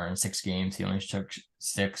past summer, in 6 games, he only took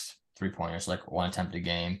 6 3-pointers, like 1 attempt a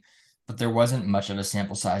game. But there wasn't much of a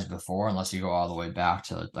sample size before, unless you go all the way back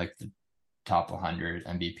to like the top 100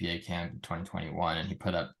 NBPA camp 2021, and he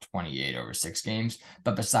put up 28 over 6 games.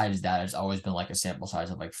 But besides that, it's always been like a sample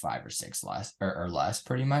size of like 5 or 6 less or less,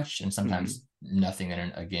 pretty much. And sometimes nothing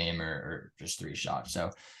in a game or just 3 shots.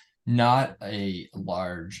 So not a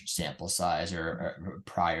large sample size or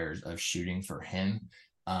priors of shooting for him.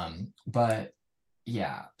 But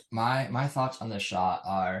yeah, my thoughts on the shot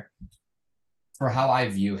are, for how I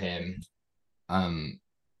view him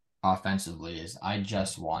offensively, is I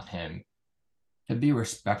just want him to be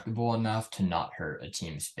respectable enough to not hurt a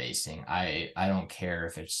team's spacing. I don't care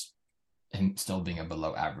if it's him still being a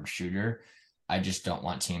below average shooter. I just don't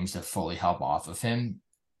want teams to fully help off of him.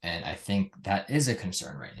 And I think that is a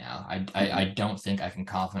concern right now. I don't think I can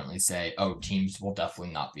confidently say, oh, teams will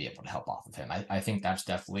definitely not be able to help off of him. I think that's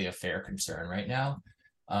definitely a fair concern right now.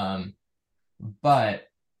 But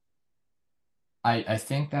I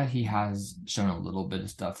think that he has shown a little bit of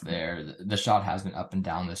stuff there. The shot has been up and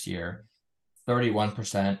down this year.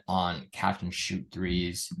 31% on catch and shoot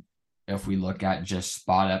threes. If we look at just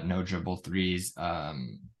spot up, no dribble threes,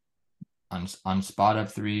 on spot up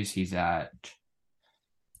threes, he's at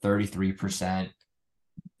 33%.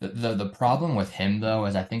 The problem with him, though,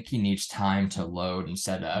 is I think he needs time to load and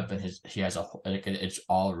set up, and it's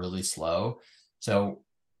all really slow. So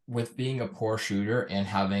with being a poor shooter and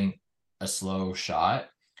having a slow shot,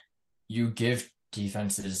 you give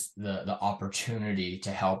defenses the opportunity to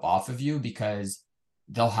help off of you, because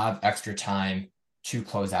they'll have extra time to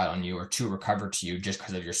close out on you or to recover to you just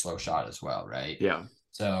because of your slow shot as well, right? Yeah.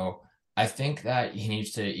 So I think that he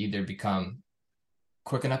needs to either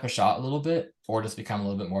quicken up a shot a little bit, or just become a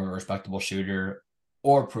little bit more of a respectable shooter,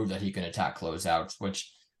 or prove that he can attack closeouts,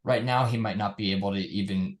 which right now he might not be able to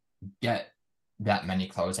even get that many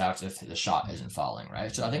closeouts if the shot isn't falling,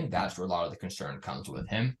 right? So I think that's where a lot of the concern comes with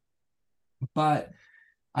him. But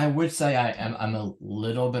I would say I'm a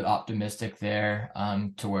little bit optimistic there,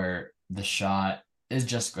 to where the shot is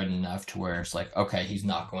just good enough to where it's like, okay, he's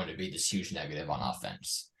not going to be this huge negative on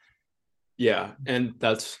offense. Yeah, and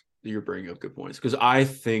you're bringing up good points, because I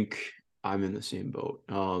think I'm in the same boat.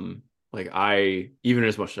 Like even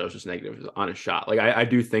as much as I was just negative on a shot, like I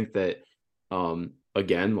do think that,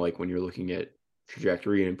 again, like when you're looking at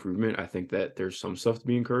trajectory and improvement, I think that there's some stuff to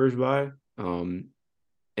be encouraged by.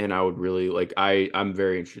 And I would really like, I'm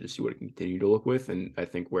very interested to see what it can continue to look with. And I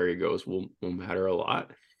think where he goes will matter a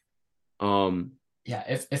lot. Yeah.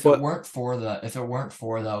 If it weren't for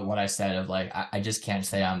the what I said of like, I just can't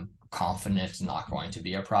say I'm confident it's not going to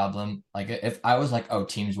be a problem. Like if I was like, oh,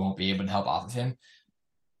 teams won't be able to help off of him,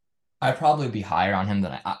 I'd probably be higher on him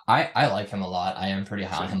than I like him a lot. I am pretty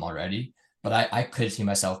high on him already, but I could see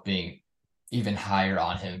myself being even higher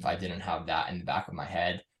on him if I didn't have that in the back of my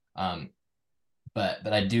head. But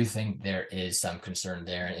I do think there is some concern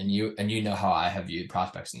there, and you know how I have viewed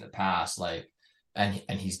prospects in the past, like, and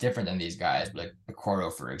he's different than these guys, but like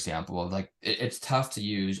Okoro, for example, like it's tough to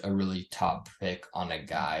use a really top pick on a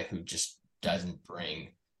guy who just doesn't bring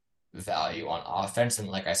value on offense. And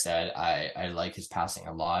like I said, I like his passing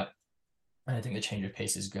a lot, and I think the change of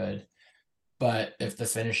pace is good. But if the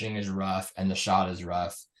finishing is rough and the shot is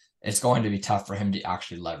rough, it's going to be tough for him to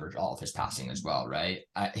actually leverage all of his passing as well, right?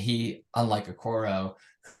 He, unlike Okoro,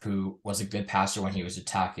 who was a good passer when he was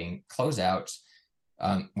attacking closeouts,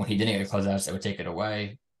 when he didn't get closeouts, they would take it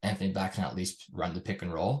away. Anthony Black can at least run the pick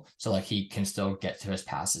and roll. So like he can still get to his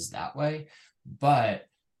passes that way. But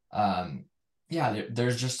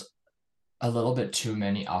there's just a little bit too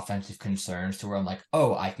many offensive concerns to where I'm like,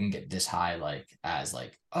 oh, I can get this high, like as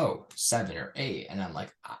like, oh, 7 or 8. And I'm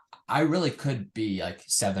like, I really could be like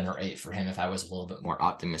 7 or 8 for him if I was a little bit more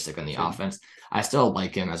optimistic on the offense. I still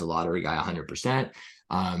like him as a lottery guy 100%.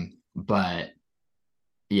 But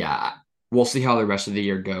yeah, we'll see how the rest of the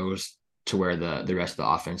year goes to where the rest of the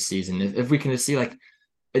offense sees. And if we can just see, like,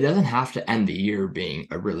 it doesn't have to end the year being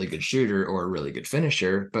a really good shooter or a really good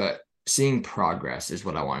finisher, but seeing progress is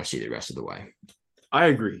what I want to see the rest of the way. I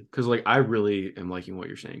agree. Cause like, I really am liking what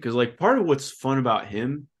you're saying. Cause like part of what's fun about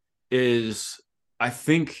him is I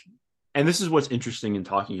think, and this is what's interesting in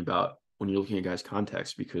talking about when you're looking at guys'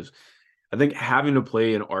 context, because I think having to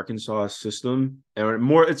play an Arkansas system,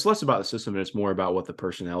 and it's less about the system and it's more about what the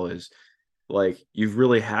personnel is. Like, you've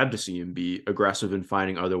really had to see him be aggressive in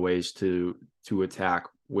finding other ways to attack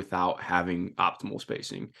without having optimal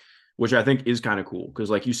spacing, which I think is kind of cool. Because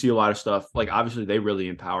like you see a lot of stuff, like obviously they really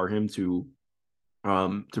empower him to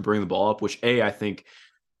bring the ball up, which I think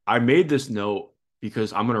I made this note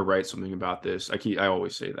because I'm going to write something about this. I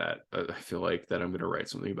always say that. I feel like that I'm going to write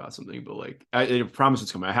something about something, but like I promise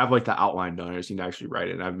it's coming. I have like the outline done. I just need to actually write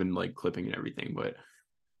it. And I've been like clipping and everything, but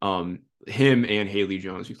him and Haley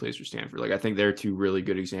Jones, who plays for Stanford, like I think they're two really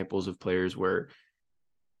good examples of players where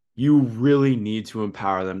you really need to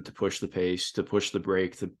empower them to push the pace, to push the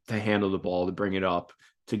break, to handle the ball, to bring it up,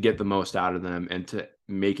 to get the most out of them, and to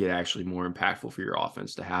make it actually more impactful for your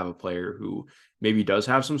offense, to have a player who maybe does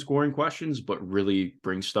have some scoring questions, but really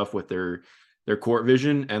brings stuff with their court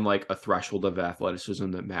vision and like a threshold of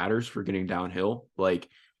athleticism that matters for getting downhill. Like,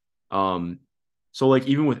 so like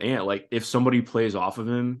even with Ant, like if somebody plays off of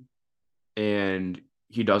him and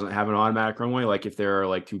he doesn't have an automatic runway, like if there are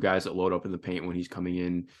like two guys that load up in the paint when he's coming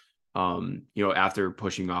in, after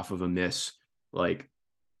pushing off of a miss, like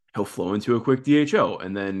he'll flow into a quick DHO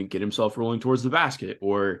and then get himself rolling towards the basket.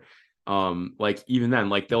 Or like even then,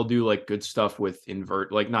 like they'll do like good stuff with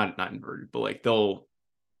not inverted, but like they'll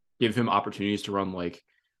give him opportunities to run like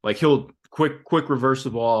he'll quick reverse the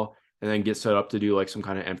ball and then get set up to do like some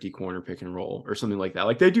kind of empty corner pick and roll or something like that.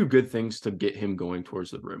 Like they do good things to get him going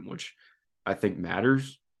towards the rim, which I think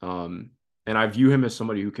matters. And I view him as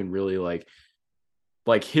somebody who can really like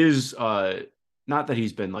his not that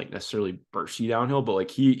he's been like necessarily bursty downhill, but like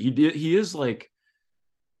he is like,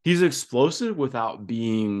 he's explosive without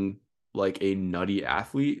being like a nutty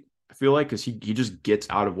athlete, I feel like, because he just gets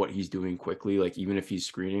out of what he's doing quickly. Like even if he's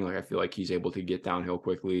screening, like I feel like he's able to get downhill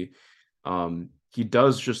quickly. He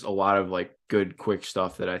does just a lot of like good quick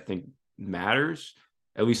stuff that I think matters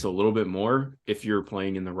at least a little bit more if you're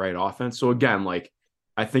playing in the right offense. So again, like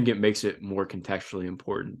I think it makes it more contextually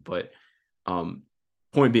important, but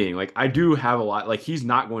point being, like I do have a lot, like he's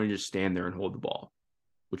not going to just stand there and hold the ball,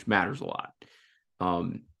 which matters a lot.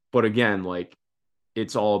 But again, like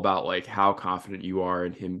it's all about like how confident you are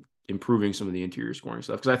in him improving some of the interior scoring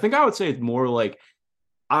stuff. Because I think I would say it's more like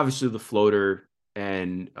obviously the floater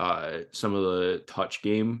and some of the touch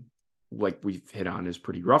game, like we've hit on, is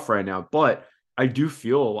pretty rough right now. But I do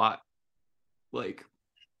feel a lot like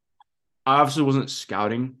I obviously wasn't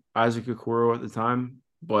scouting Isaac Okoro at the time,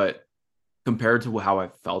 but compared to how I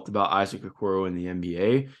felt about Isaac Okoro in the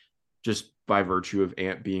NBA, just by virtue of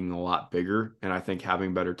Ant being a lot bigger and I think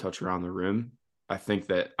having better touch around the rim, I think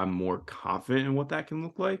that I'm more confident in what that can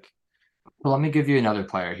look like. Well, let me give you another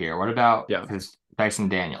player here. What about Yeah. Dyson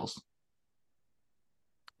Daniels?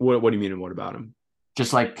 What do you mean and what about him?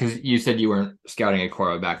 Just like, because you said you weren't scouting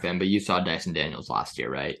Okoro back then, but you saw Dyson Daniels last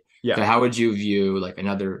year, right? Yeah. So how would you view like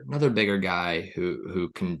another bigger guy who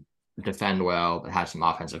can defend well but has some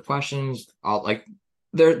offensive questions? Like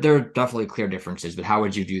there are definitely clear differences, but how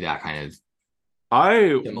would you view that kind of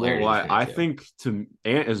I think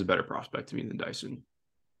Ant is a better prospect to me than Dyson.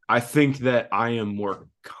 I think that I am more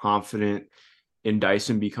confident in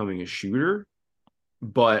Dyson becoming a shooter,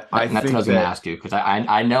 but that's what I was going to ask you, because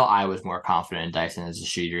I know I was more confident in Dyson as a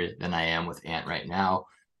shooter than I am with Ant right now.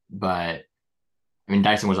 But I mean,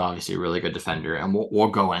 Dyson was obviously a really good defender, and we'll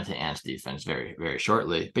go into Ant's defense very, very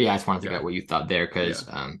shortly. But yeah, I just wanted to get what you thought there, because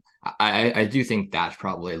I do think that's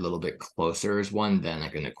probably a little bit closer as one than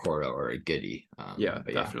like an Okoro or a Giddey.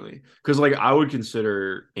 Definitely. Because like I would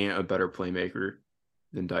consider Ant a better playmaker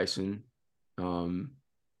than Dyson.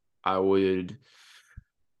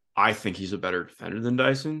 I think he's a better defender than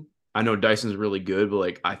Dyson. I know Dyson's really good, but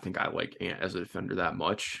like I think I like Ant as a defender that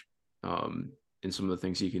much in some of the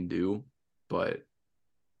things he can do. But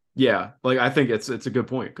yeah, like I think it's a good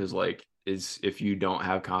point, because like if you don't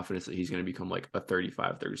have confidence that he's going to become like a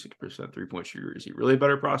 35-36% 3-point shooter, is he really a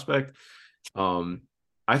better prospect?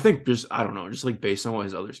 I think I don't know, just like based on what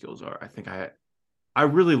his other skills are, I think I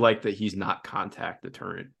really like that he's not contact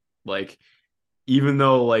deterrent. Like even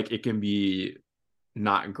though like it can be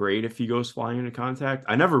not great if he goes flying into contact,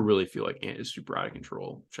 I never really feel like Ant is super out of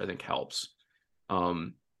control, which I think helps.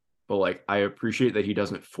 But like I appreciate that he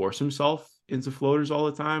doesn't force himself into floaters all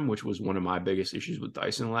the time, which was one of my biggest issues with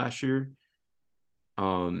Dyson last year.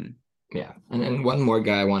 Yeah. And one more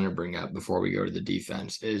guy I want to bring up before we go to the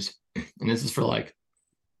defense is, and this is for like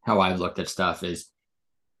how I've looked at stuff, is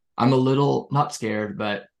I'm a little not scared,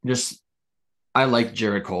 but just I like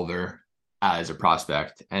Jarrett Culver as a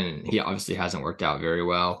prospect, and he obviously hasn't worked out very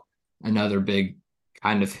well. Another big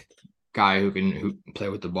kind of guy who can play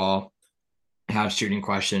with the ball, have shooting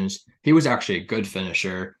questions. He was actually a good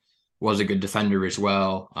finisher, was a good defender as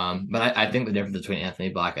well. But I think the difference between Anthony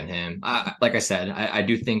Black and him, like I said, I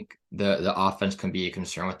do think the offense can be a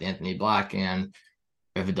concern with Anthony Black, and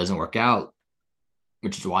if it doesn't work out,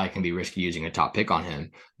 which is why it can be risky using a top pick on him.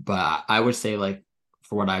 But I would say, like,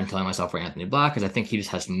 for what I'm telling myself for Anthony Black, is I think he just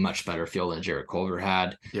has much better feel than Jarrett Culver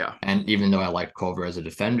had. Yeah. And even though I like Culver as a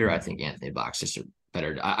defender, I think Anthony Black's just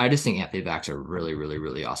better. I just think Anthony Black's a really, really,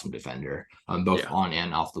 really awesome defender, both on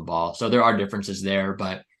and off the ball. So there are differences there,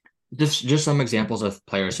 but just some examples of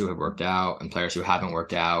players who have worked out and players who haven't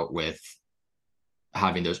worked out with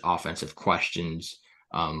having those offensive questions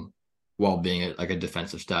while being like a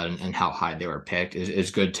defensive stud, and how high they were picked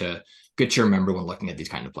is good to remember when looking at these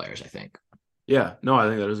kind of players, I think. Yeah, no, I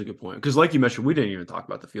think that is a good point. Because like you mentioned, we didn't even talk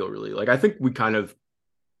about the feel really. Like I think we kind of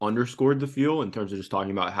underscored the feel in terms of just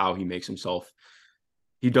talking about how he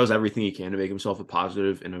does everything he can to make himself a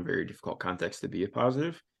positive in a very difficult context to be a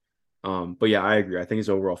positive. But yeah, I agree. I think his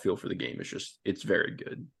overall feel for the game it's very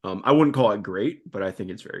good. I wouldn't call it great, but I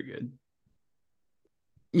think it's very good.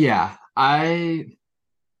 Yeah, I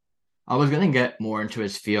was gonna get more into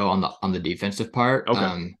his feel on the defensive part.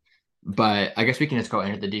 Okay. But I guess we can just go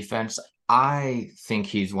into the defense. I think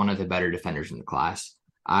he's one of the better defenders in the class.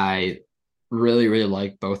 I really, really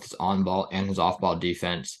like both his on-ball and his off-ball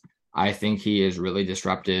defense. I think he is really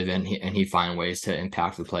disruptive, and he finds ways to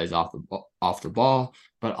impact the plays off the ball.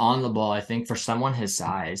 But on the ball, I think for someone his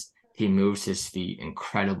size, he moves his feet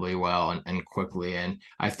incredibly well and quickly. And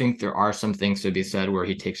I think there are some things to be said where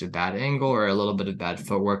he takes a bad angle or a little bit of bad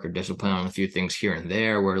footwork or discipline on a few things here and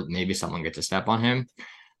there where maybe someone gets a step on him.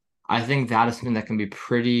 I think that is something that can be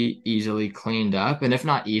pretty easily cleaned up. And if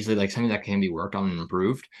not easily, like something that can be worked on and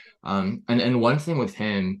improved. And one thing with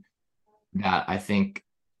him that I think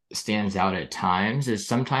stands out at times is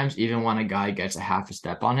sometimes even when a guy gets a half a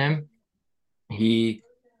step on him, he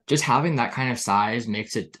just having that kind of size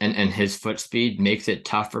makes it, and his foot speed makes it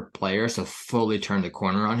tough for players to fully turn the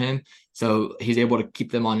corner on him. So he's able to keep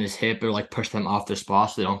them on his hip or like push them off their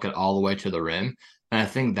spot so they don't get all the way to the rim. And I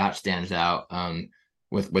think that stands out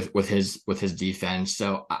with his defense.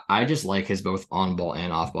 So I just like his both on ball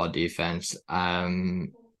and off ball defense. I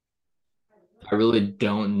really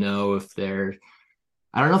don't know if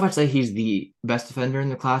I don't know if I'd say he's the best defender in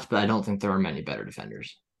the class, but I don't think there are many better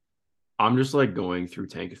defenders. I'm just like going through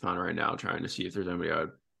Tankathon right now, trying to see if there's anybody I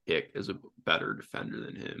would pick as a better defender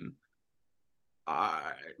than him.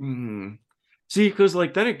 See, because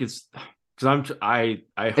like then it gets because I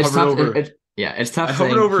hovered over. It's tough. I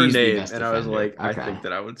hovered over a he's name, the best and I was defender. like, I think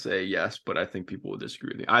that I would say yes, but I think people would disagree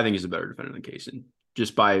with me. I think he's a better defender than Kaysen,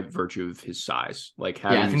 just by virtue of his size. Like,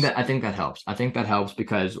 I think that helps. I think that helps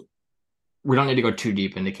because we don't need to go too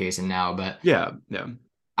deep into Kaysen now, but yeah.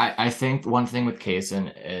 I think one thing with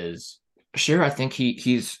Kaysen is sure. I think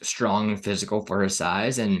he's strong and physical for his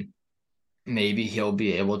size, and maybe he'll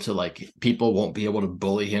be able to like people won't be able to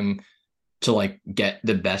bully him to like get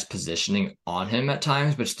the best positioning on him at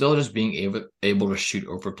times, but still just being able to shoot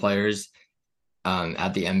over players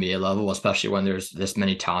at the NBA level, especially when there's this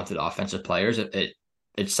many talented offensive players,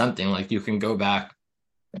 it's something. Like you can go back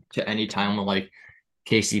to any time when like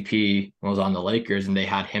KCP was on the Lakers and they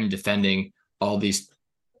had him defending all these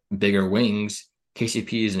bigger wings.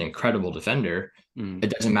 KCP is an incredible defender. It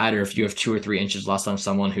doesn't matter if you have 2 or 3 inches less on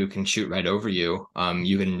someone who can shoot right over you.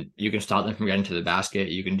 You can stop them from getting to the basket.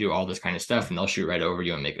 You can do all this kind of stuff, and they'll shoot right over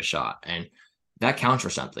you and make a shot, and that counts for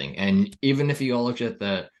something. And even if you all looked at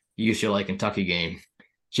the UCLA Kentucky game,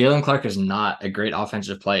 Jalen Clark is not a great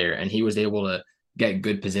offensive player, and he was able to get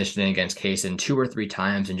good positioning against Kaysen 2 or 3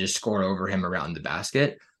 times and just score over him around the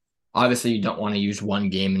basket. Obviously, you don't want to use one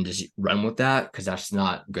game and just run with that because that's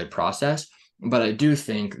not good process. But I do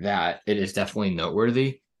think that it is definitely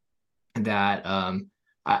noteworthy that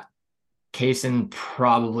Kaysen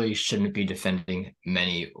probably shouldn't be defending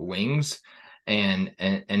many wings, and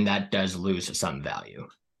that does lose some value.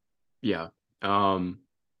 Yeah, I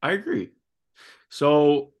agree.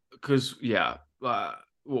 So, because what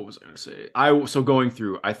was I going to say? So going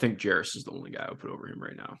through, I think Jarace is the only guy I would put over him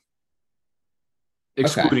right now,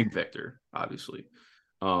 excluding Victor, obviously.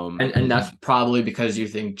 And that's probably because you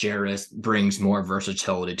think Jarace brings more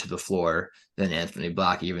versatility to the floor than Anthony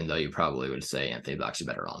Black, even though you probably would say Anthony Black's a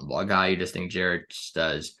better on-ball guy. You just think Jarace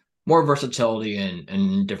does more versatility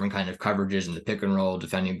and different kind of coverages in the pick and roll,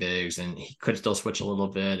 defending bigs, and he could still switch a little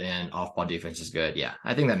bit, and off-ball defense is good. Yeah,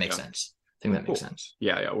 I think that makes sense. Makes sense.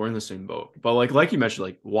 Yeah, we're in the same boat. But like you mentioned,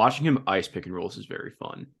 like watching him ice pick and rolls is very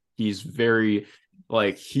fun. He's very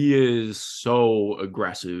he is so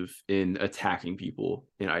aggressive in attacking people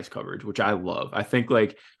in ice coverage, which I love. I think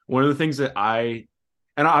like one of the things that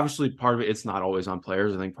and obviously part of it's not always on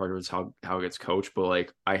players. I think part of it's how it gets coached, but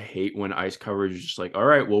like I hate when ice coverage is just like, all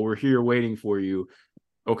right, well, we're here waiting for you.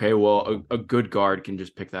 Okay, well, a good guard can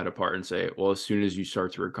just pick that apart and say, well, as soon as you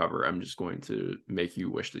start to recover, I'm just going to make you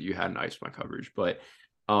wish that you hadn't iced my coverage. But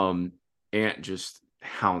Ant just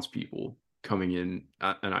hounds people coming in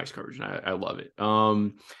an ice coverage, and I love it.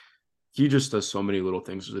 He just does so many little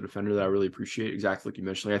things as a defender that I really appreciate. Exactly like you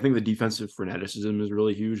mentioned. Like, I think the defensive freneticism is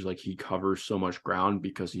really huge. Like he covers so much ground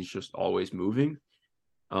because he's just always moving.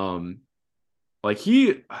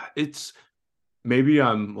 It's maybe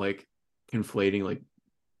I'm like conflating like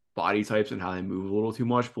body types and how they move a little too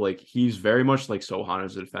much, but like he's very much like Sohan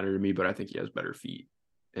as a defender to me, but I think he has better feet,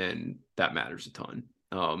 and that matters a ton.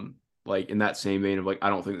 Like in that same vein of like, I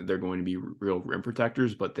don't think that they're going to be real rim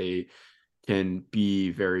protectors, but they can be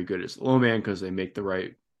very good as low man because they make the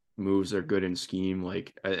right moves. They're good in scheme,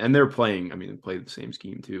 like, and they're playing. I mean, they play the same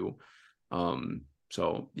scheme too.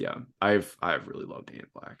 So yeah, I've really loved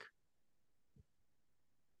Ant Black.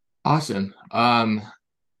 Awesome.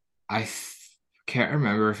 I can't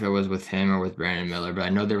remember if it was with him or with Brandon Miller, but I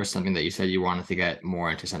know there was something that you said you wanted to get more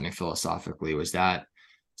into something philosophically. Was that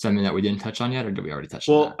something that we didn't touch on yet, or did we already touch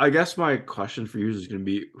on that? Well, I guess my question for you is going to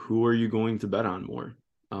be, who are you going to bet on more?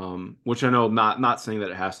 Which I know not saying that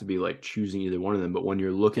it has to be like choosing either one of them, but when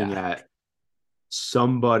you're looking at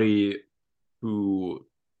somebody who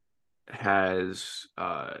has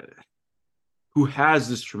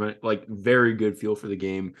this tremendous, like very good feel for the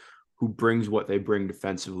game, who brings what they bring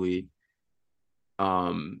defensively,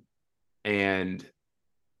 and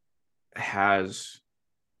has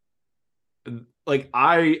like,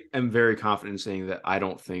 I am very confident in saying that I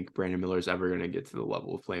don't think Brandon Miller is ever going to get to the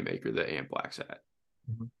level of playmaker that Ant Black's at.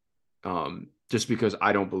 Just because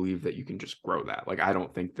I don't believe that you can just grow that. Like, I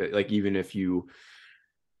don't think that, like, even if you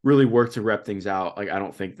really work to rep things out, like, I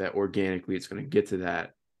don't think that organically it's going to get to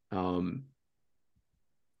that.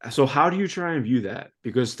 So how do you try and view that?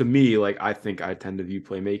 Because to me, like, I think I tend to view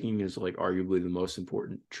playmaking as like arguably the most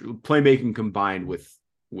important playmaking combined with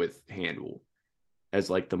handle as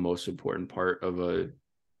like the most important part of a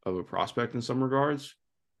prospect in some regards.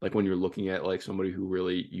 Like when you're looking at like somebody who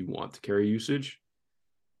really you want to carry usage.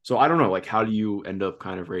 So I don't know, like, how do you end up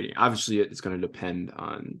kind of rating? Obviously, it's going to depend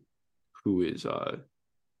on who is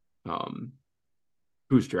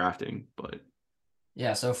who's drafting. But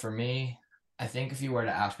yeah, so for me, I think if you were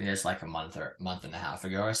to ask me this like a month and a half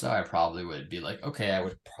ago or so, I probably would be like, okay, I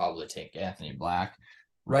would probably take Anthony Black.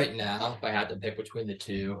 Right now, if I had to pick between the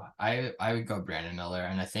two, I would go Brandon Miller.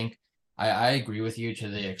 And I think I agree with you to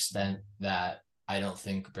the extent that I don't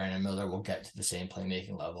think Brandon Miller will get to the same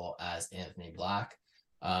playmaking level as Anthony Black.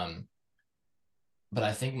 But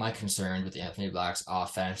I think my concern with Anthony Black's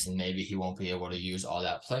offense, and maybe he won't be able to use all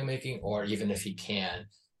that playmaking, or even if he can,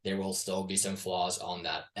 there will still be some flaws on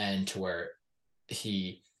that end to where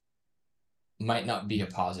he might not be a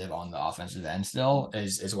positive on the offensive end still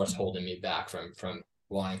is what's holding me back from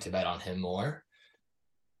wanting to bet on him more.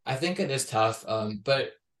 I think it is tough,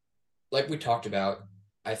 but like we talked about,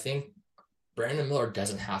 I think Brandon Miller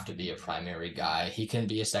doesn't have to be a primary guy. He can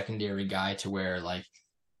be a secondary guy to where like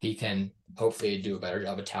he can hopefully do a better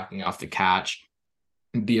job attacking off the catch,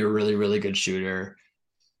 be a really, really good shooter,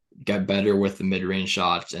 get better with the mid-range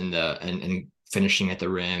shots and finishing at the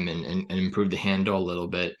rim and improve the handle a little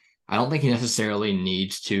bit. I don't think he necessarily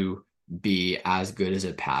needs to be as good as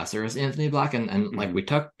a passer as Anthony Black. And like we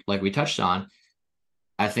touched on,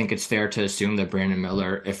 I think it's fair to assume that Brandon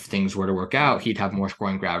Miller, if things were to work out, he'd have more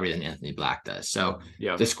scoring gravity than Anthony Black does. So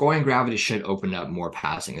the scoring gravity should open up more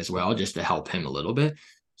passing as well, just to help him a little bit.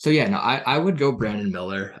 So yeah, no, I would go Brandon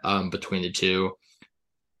Miller between the two.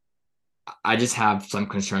 I just have some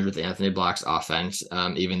concerns with Anthony Black's offense,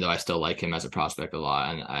 even though I still like him as a prospect a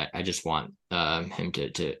lot. And I just want him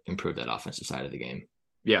to improve that offensive side of the game.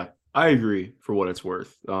 Yeah, I agree for what it's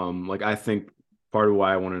worth. Like, I think part of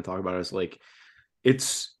why I wanted to talk about it is like,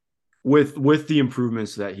 it's with the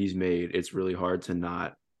improvements that he's made, it's really hard to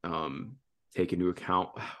not take into account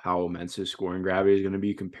how immense his scoring gravity is going to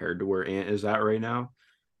be compared to where Ant is at right now.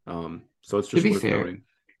 So it's just worth noting.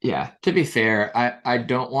 Yeah, to be fair, I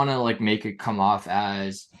don't want to like make it come off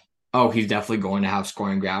as, oh, he's definitely going to have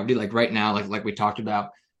scoring gravity. Like right now, like we talked about,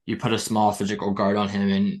 you put a small physical guard on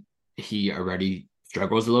him and he already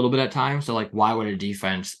struggles a little bit at times. So like, why would a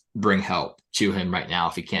defense bring help to him right now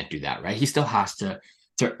if he can't do that, right? He still has to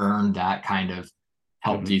earn that kind of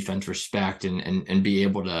help defense respect and be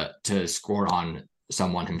able to score on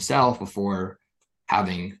someone himself before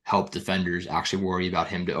having help defenders actually worry about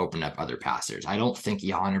him to open up other passers. I don't think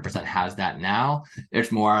he 100% has that now.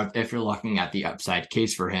 It's more of, if you're looking at the upside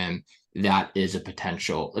case for him, that is a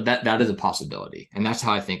potential, that is a possibility. And that's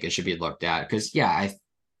how I think it should be looked at. Because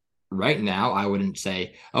right now, I wouldn't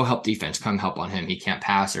say, oh, help defense, come help on him. He can't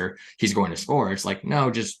pass or he's going to score. It's like, no,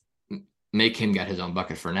 just make him get his own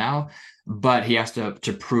bucket for now. But he has to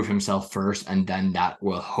prove himself first, and then that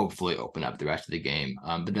will hopefully open up the rest of the game.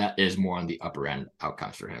 But that is more on the upper end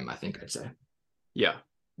outcomes for him, I think I'd say. Yeah,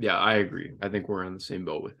 I agree. I think we're on the same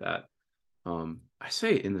boat with that. I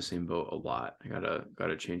say in the same boat a lot. I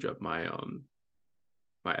gotta change up my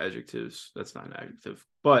my adjectives. That's not an adjective.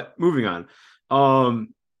 But moving on.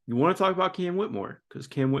 You want to talk about Cam Whitmore, because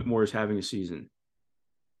Cam Whitmore is having a season.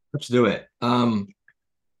 Let's do it.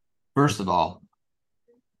 First of all,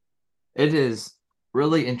 it is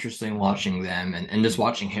really interesting watching them and just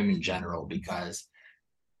watching him in general, because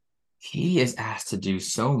he is asked to do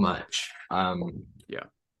so much.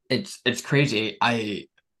 It's crazy. I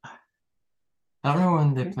don't know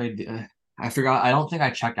when they played. I forgot. I don't think I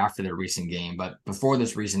checked after the recent game, but before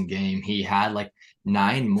this recent game, he had like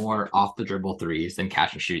 9 more off the dribble threes than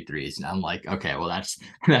catch and shoot threes. And I'm like, okay, well, that's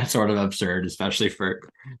sort of absurd, especially for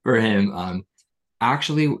him.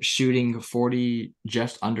 Actually shooting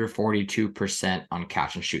just under 42% on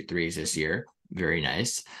catch and shoot threes this year. Very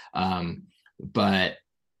nice. But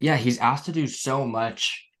yeah, he's asked to do so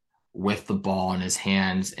much with the ball in his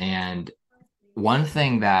hands. And one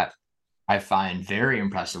thing that I find very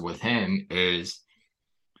impressive with him is,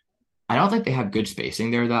 I don't think they have good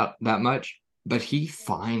spacing there that much, but he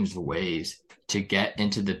finds ways to get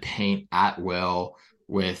into the paint at will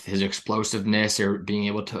with his explosiveness or being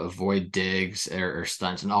able to avoid digs or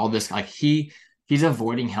stunts and all this. Like he's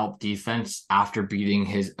avoiding help defense after beating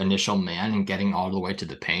his initial man and getting all the way to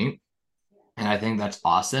the paint. And I think that's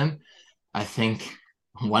awesome. I think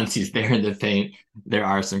once he's there in the paint, there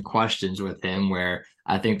are some questions with him where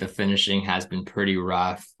I think the finishing has been pretty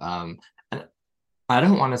rough. I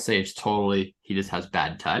don't want to say it's totally, he just has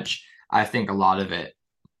bad touch. I think a lot of it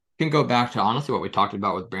can go back to honestly what we talked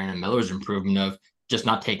about with Brandon Miller's improvement of just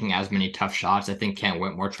not taking as many tough shots. I think Cam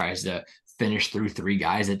Whitmore tries to finish through 3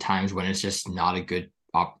 guys at times when it's just not a good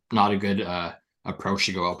approach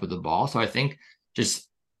to go up with the ball. So I think just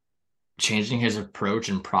changing his approach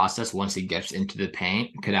and process once he gets into the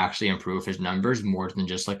paint could actually improve his numbers more than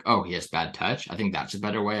just like, oh, he has bad touch. I think that's a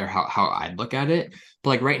better way, or how I'd look at it.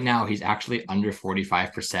 But like right now, he's actually under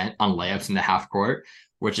 45% on layups in the half court,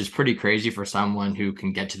 which is pretty crazy for someone who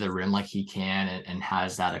can get to the rim like he can and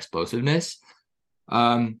has that explosiveness.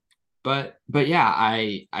 But yeah,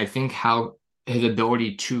 I think how his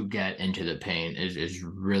ability to get into the paint is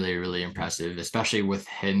really, really impressive, especially with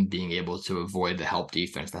him being able to avoid the help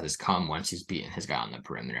defense that has come once he's beaten his guy on the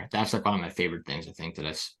perimeter. That's like one of my favorite things I think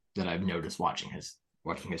that I've noticed watching his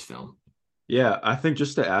film. Yeah, I think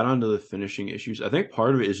just to add on to the finishing issues, I think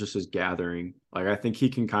part of it is just his gathering. Like I think he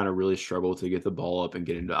can kind of really struggle to get the ball up and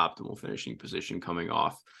get into optimal finishing position coming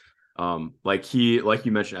off. Like you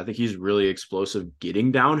mentioned, I think he's really explosive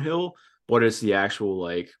getting downhill, but it's the actual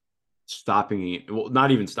like stopping, well,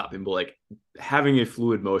 not even stopping, but like having a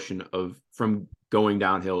fluid motion from going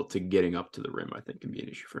downhill to getting up to the rim, I think can be an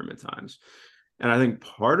issue for him at times. And I think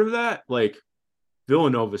part of that, like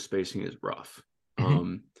Villanova's spacing is rough.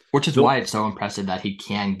 Which is why it's so impressive that he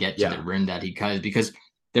can get to the rim that he does, because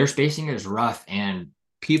their spacing is rough and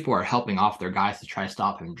people are helping off their guys to try to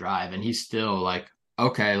stop him drive. And he's still like,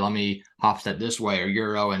 okay, let me hop step this way or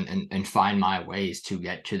Euro and find my ways to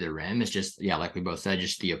get to the rim. It's just, yeah, like we both said,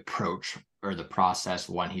 just the approach or the process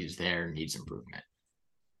when he's there needs improvement.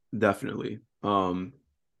 Definitely. And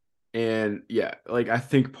yeah, like I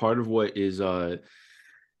think part of what is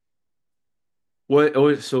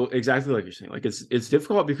so exactly like you're saying, like it's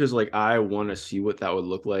difficult because like I want to see what that would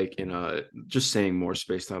look like in just saying more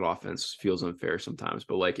spaced out offense feels unfair sometimes,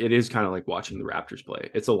 but like it is kind of like watching the Raptors play.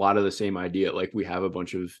 It's a lot of the same idea. Like we have a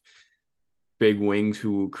bunch of big wings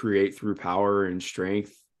who create through power and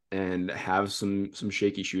strength and have some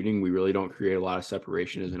shaky shooting. We really don't create a lot of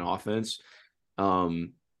separation as an offense.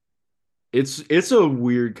 It's a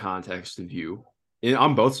weird context to view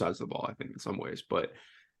on both sides of the ball, I think in some ways, but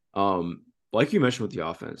like you mentioned with the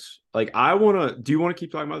offense, like do you want to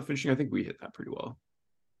keep talking about the finishing? I think we hit that pretty well.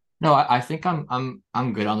 No, I think I'm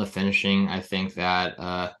good on the finishing. I think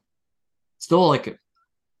that still like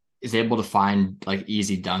is able to find like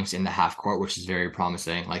easy dunks in the half court, which is very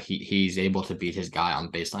promising. Like he's able to beat his guy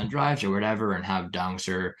on baseline drives or whatever and have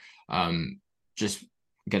dunks or just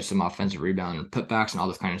get some offensive rebound and putbacks and all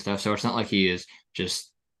this kind of stuff. So it's not like he is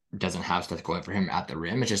just doesn't have stuff going for him at the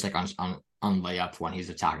rim. It's just like on layup when he's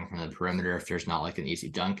attacking from the perimeter. If there's not like an easy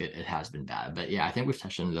dunk, it has been bad. But yeah, I think we've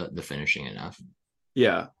touched on the finishing enough.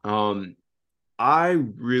 Yeah. I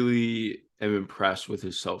really am impressed with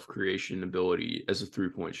his self-creation ability as a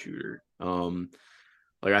 3-point shooter.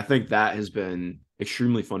 Like I think that has been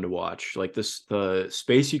extremely fun to watch. Like the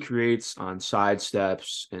space he creates on side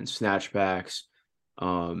steps and snatchbacks.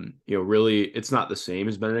 Really it's not the same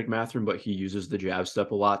as Benedict Mathurin, but he uses the jab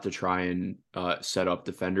step a lot to try and set up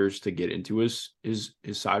defenders to get into his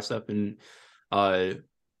side step and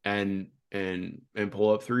pull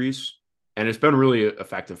up threes. And it's been really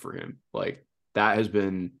effective for him. Like that has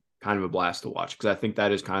been kind of a blast to watch because I think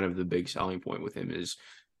that is kind of the big selling point with him is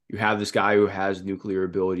you have this guy who has nuclear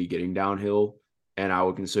ability getting downhill, and I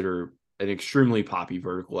would consider an extremely poppy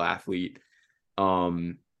vertical athlete.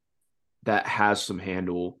 That has some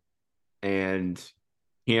handle and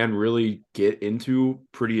can really get into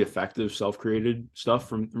pretty effective self-created stuff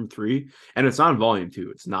from three. And it's on volume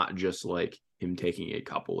too. It's not just like him taking a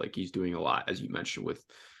couple, like he's doing a lot, as you mentioned, with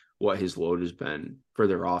what his load has been for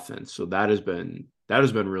their offense. So that has been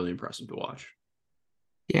really impressive to watch.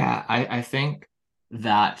 Yeah, I think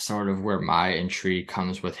that sort of where my intrigue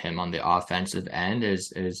comes with him on the offensive end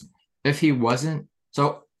is if he wasn't,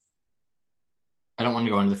 so I don't want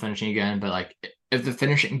to go into the finishing again, but like if the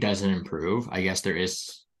finishing doesn't improve, I guess there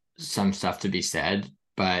is some stuff to be said,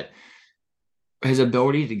 but his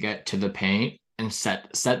ability to get to the paint and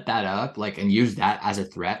set that up, like, and use that as a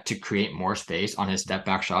threat to create more space on his step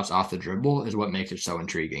back shots off the dribble is what makes it so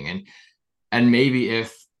intriguing. And maybe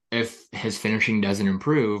if his finishing doesn't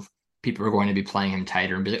improve, people are going to be playing him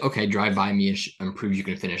tighter and be like, okay, drive by me and prove you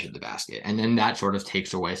can finish at the basket. And then that sort of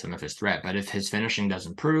takes away some of his threat. But if his finishing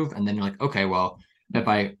doesn't improve, and then you're like, okay, well, if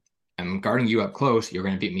I am guarding you up close, you're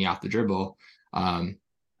going to beat me off the dribble.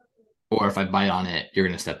 Or if I bite on it, you're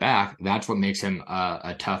going to step back. That's what makes him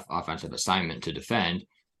a tough offensive assignment to defend.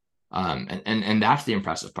 And that's the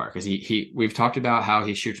impressive part, because we've talked about how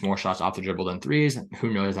he shoots more shots off the dribble than threes.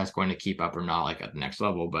 Who knows if that's going to keep up or not, like at the next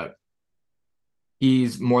level, but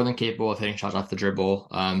he's more than capable of hitting shots off the dribble.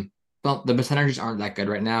 Well, the percentages aren't that good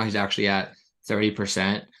right now. He's actually at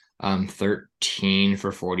 30%, 13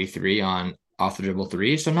 for 43 on off the dribble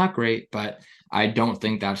threes. So not great, but I don't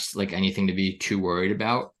think that's like anything to be too worried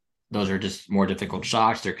about. those are just more difficult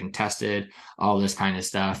shots. They're contested, all this kind of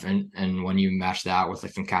stuff. And when you match that with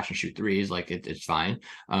like some catch and shoot threes, like it's fine.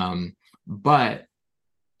 But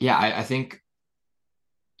yeah, I think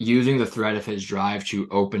using the threat of his drive to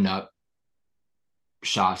open up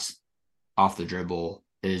shots off the dribble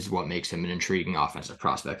is what makes him an intriguing offensive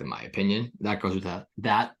prospect, in my opinion. That goes with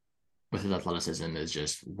that with his athleticism is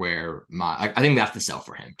just where I think that's the sell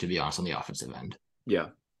for him, to be honest, on the offensive end. Yeah.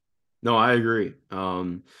 No, I agree.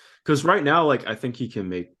 Because right now, like, I think he can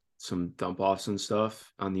make some dump offs and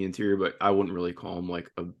stuff on the interior, but I wouldn't really call him like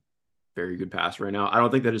a very good passer right now. I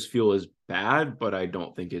don't think that his feel is bad, but I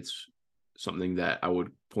don't think it's something that I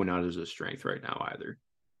would point out as a strength right now either.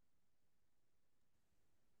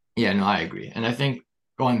 Yeah, no, I agree. And I think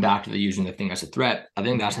going back to the using the thing as a threat, I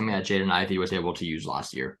think that's something that Jaden Ivey was able to use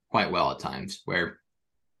last year quite well at times, where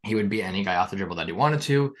he would beat any guy off the dribble that he wanted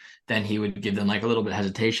to. Then he would give them like a little bit of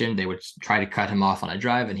hesitation. They would try to cut him off on a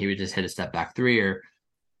drive, and he would just hit a step back three or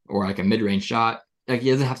like a mid-range shot. Like,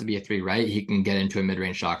 he doesn't have to be a three, right? He can get into a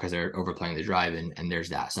mid-range shot because they're overplaying the drive, and there's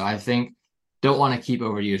that. So I think, don't want to keep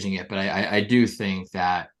overusing it, but I do think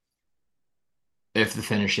that if the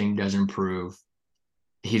finishing does improve,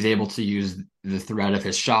 he's able to use the threat of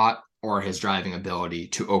his shot or his driving ability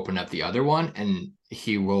to open up the other one, and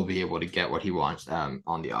he will be able to get what he wants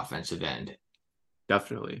on the offensive end.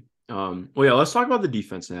 Definitely. Well, yeah, let's talk about the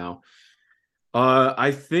defense now.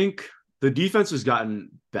 I think the defense has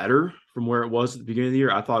gotten better from where it was at the beginning of the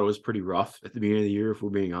year. I thought it was pretty rough at the beginning of the year, if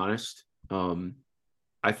we're being honest.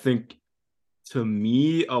 I think, to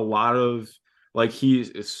me, a lot of, like,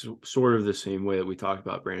 it's sort of the same way that we talked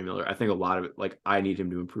about Brandon Miller. I think a lot of it, like, I need him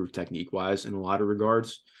to improve technique-wise in a lot of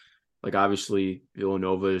regards. Like, obviously,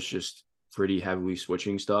 Villanova is just pretty heavily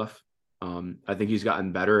switching stuff. I think he's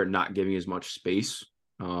gotten better at not giving as much space,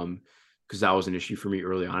 because that was an issue for me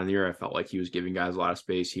early on in the year. I felt like he was giving guys a lot of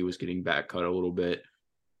space. He was getting back cut a little bit.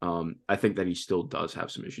 I think that he still does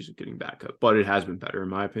have some issues with getting back cut, but it has been better in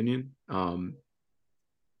my opinion.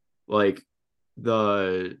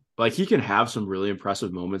 He can have some really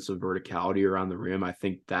impressive moments of verticality around the rim. I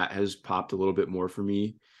think that has popped a little bit more for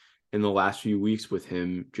me in the last few weeks, with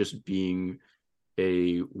him just being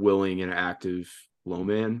a willing and active low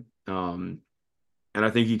man. And I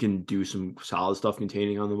think he can do some solid stuff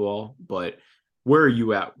containing on the ball. But where are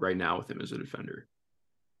you at right now with him as a defender?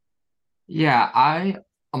 Yeah, I'm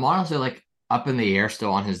honestly like up in the air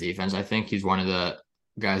still on his defense. I think he's one of the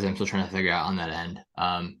guys I'm still trying to figure out on that end.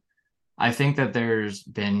 I think that there's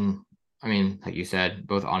been, I mean, like you said,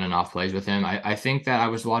 both on and off plays with him. I think that I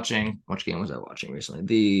was watching, which game was I watching recently?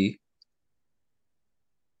 The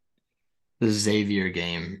Xavier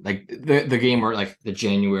game, like the game where, like,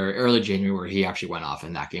 early January, where he actually went off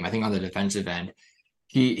in that game. I think on the defensive end,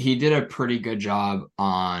 he did a pretty good job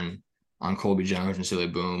on Colby Jones and Silly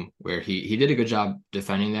Boom, where he did a good job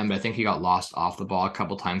defending them, but I think he got lost off the ball a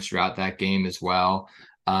couple times throughout that game as well.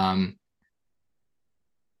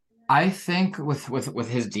 I think with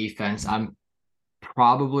his defense, I'm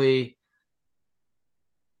probably,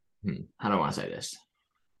 how do I want to say this?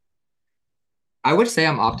 I would say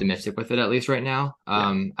I'm optimistic with it, at least right now.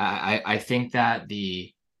 I think that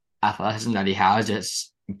the athleticism that he has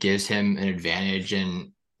just gives him an advantage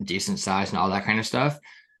in decent size and all that kind of stuff.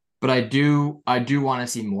 But I do want to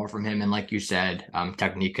see more from him. And like you said,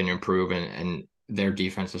 technique can improve, and their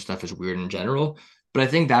defensive stuff is weird in general. But I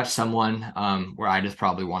think that's someone where I just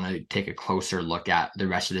probably want to take a closer look at the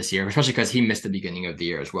rest of this year, especially because he missed the beginning of the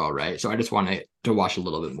year as well, right? So I just want to watch a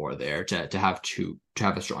little bit more there to have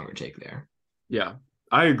a stronger take there. Yeah,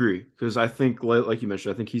 I agree, because I think, like you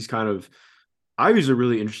mentioned, I think he's Ivey's a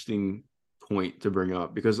really interesting point to bring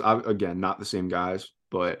up, because again, not the same guys,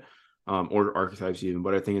 but or archetypes even,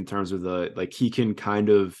 but I think in terms of he can kind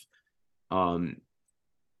of, I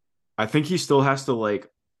think he still has to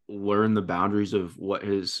learn the boundaries of what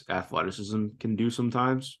his athleticism can do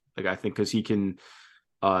sometimes. I think because he can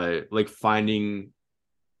finding,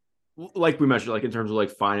 like we mentioned, in terms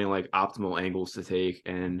of finding optimal angles to take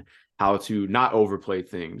and how to not overplay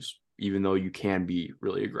things, even though you can be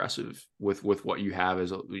really aggressive with what you have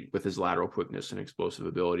with his lateral quickness and explosive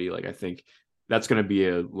ability. I think that's going to be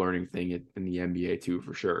a learning thing in the NBA too,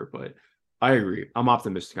 for sure. But I agree. I'm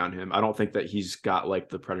optimistic on him. I don't think that he's got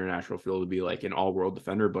the preternatural feel to be an all-world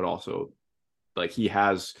defender, but also he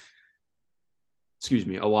has,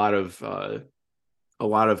 a lot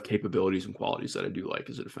of capabilities and qualities that I do like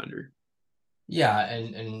as a defender. Yeah,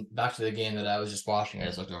 and back to the game that I was just watching, I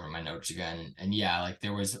just looked over my notes again, and yeah,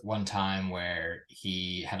 there was one time where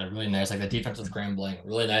he had a really nice, the defensive scrambling,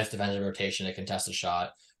 really nice defensive rotation to contest a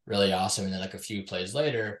shot, really awesome, and then a few plays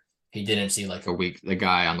later, he didn't see like the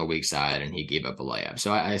guy on the weak side and he gave up a layup.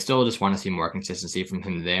 So I still just want to see more consistency from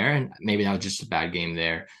him there. And maybe that was just a bad game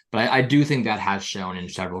there. But I do think that has shown in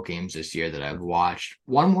several games this year that I've watched.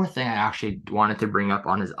 One more thing I actually wanted to bring up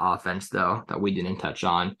on his offense, though, that we didn't touch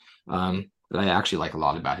on, that I actually like a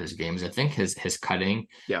lot about his games. I think his cutting.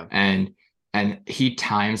 Yeah. And he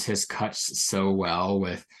times his cuts so well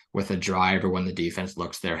with a drive or when the defense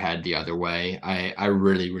looks their head the other way. I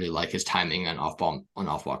really, really like his timing on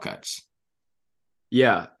off-ball cuts.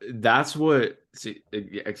 Yeah, that's what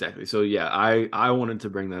exactly. So yeah, I wanted to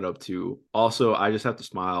bring that up too. Also, I just have to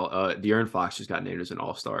smile. De'Aaron Fox just got named as an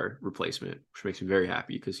all-star replacement, which makes me very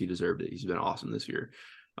happy because he deserved it. He's been awesome this year.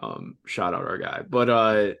 Shout out our guy.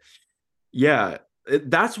 But yeah,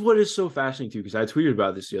 that's what is so fascinating too, because I tweeted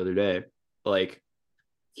about this the other day. Like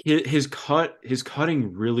his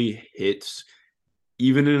cutting really hits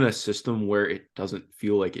even in a system where it doesn't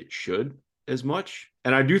feel like it should as much.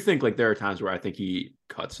 And I do think like there are times where I think he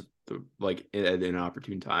cuts like in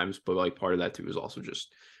opportune times, but like part of that too is also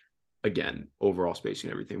just, again, overall spacing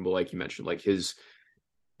and everything. But like you mentioned, like his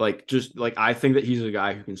like just like I think that he's a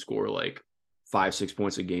guy who can score like 5-6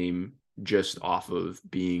 points a game just off of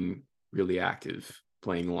being really active,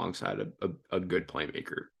 playing alongside a good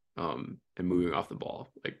playmaker. And moving off the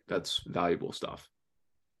ball. Like that's valuable stuff.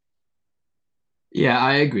 Yeah,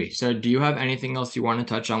 I agree. So do you have anything else you want to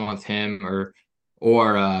touch on with him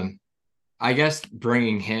or I guess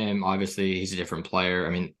bringing him, obviously he's a different player.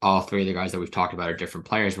 I mean, all three of the guys that we've talked about are different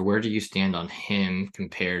players, but where do you stand on him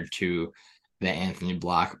compared to the Anthony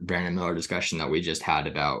Black, Brandon Miller discussion that we just had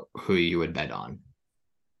about who you would bet on?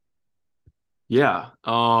 Yeah.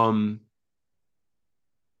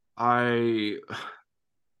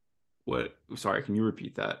 Sorry, can you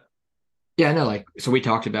repeat that? Yeah, no, like, so we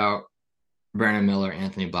talked about Brandon Miller,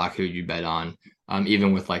 Anthony Black, who you bet on,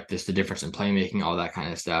 even with like the difference in playmaking, all that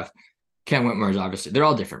kind of stuff. Ken Whitmore is obviously, they're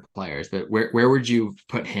all different players, but where would you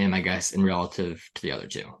put him, I guess, in relative to the other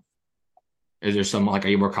two? Is there some, like, are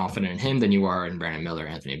you more confident in him than you are in Brandon Miller,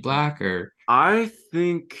 Anthony Black, or? I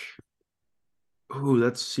think,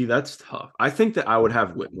 that's tough. I think that I would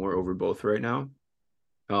have Whitmore over both right now.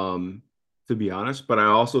 To be honest, but I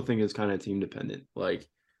also think it's kind of team dependent. Like,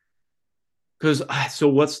 because so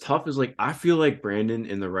what's tough is like I feel like Brandon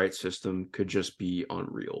in the right system could just be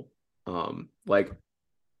unreal. Like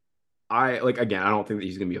again, I don't think that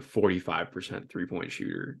he's gonna be a 45% 3-point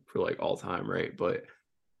shooter for like all time, right? But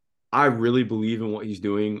I really believe in what he's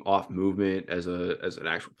doing off movement as an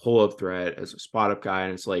actual pull-up threat, as a spot-up guy,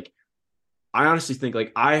 and it's like I honestly think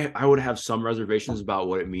like I would have some reservations about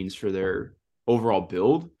what it means for their overall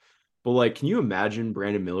build. But like, can you imagine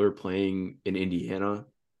Brandon Miller playing in Indiana?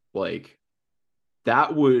 Like,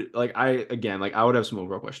 that would like I would have some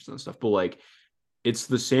overall questions and stuff. But like, it's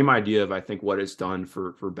the same idea of I think what it's done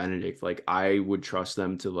for Benedict. Like, I would trust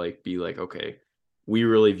them to like be like, okay, we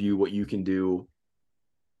really view what you can do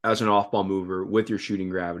as an off-ball mover with your shooting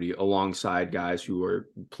gravity alongside guys who are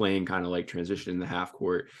playing kind of like transition in the half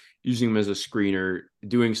court, using him as a screener,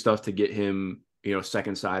 doing stuff to get him,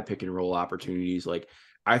 second side pick and roll opportunities. Like,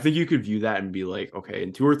 I think you could view that and be like, okay,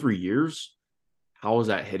 in 2 or 3 years, how is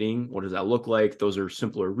that hitting? What does that look like? Those are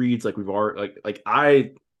simpler reads. Like we've already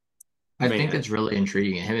I think it's really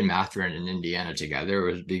intriguing. Him and Mathurin in Indiana together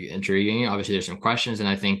was big intriguing. Obviously, there's some questions, and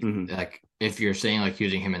I think like if you're saying like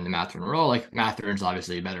using him in the Mathurin role, like Mathurin's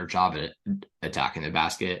obviously a better job at attacking the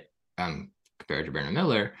basket compared to Brandon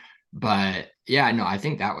Miller. But yeah, no, I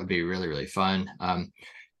think that would be really, really fun.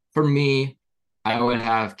 For me, I would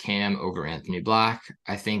have Cam over Anthony Black.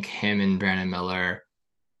 I think him and Brandon Miller,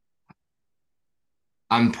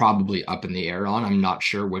 I'm probably up in the air on. I'm not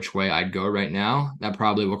sure which way I'd go right now. That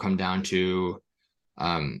probably will come down to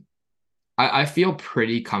I feel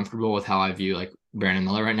pretty comfortable with how I view like Brandon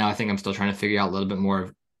Miller right now. I think I'm still trying to figure out a little bit more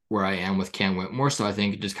of where I am with Cam Whitmore. So I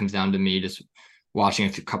think it just comes down to me just watching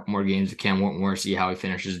a couple more games of Cam Whitmore, see how he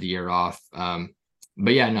finishes the year off.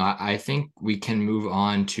 But yeah, no, I think we can move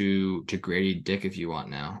on to Grady Dick if you want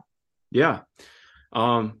now. Yeah.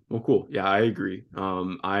 Well, cool. Yeah, I agree.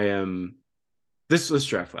 This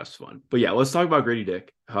draft class is fun. But yeah, let's talk about Grady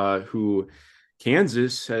Dick, who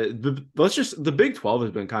Kansas the Big 12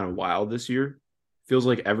 has been kind of wild this year. Feels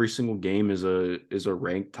like every single game is a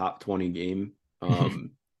ranked top 20 game,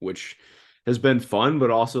 which has been fun, but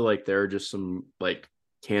also like there are just some like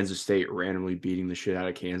Kansas State randomly beating the shit out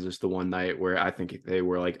of Kansas the one night where I think they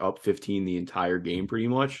were like up 15 the entire game pretty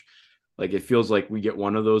much. Like it feels like we get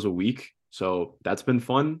one of those a week. So that's been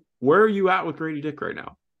fun. Where are you at with Grady Dick right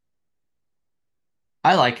now?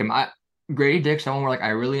 I like him. Grady Dick's someone where like I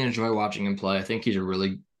really enjoy watching him play. I think he's a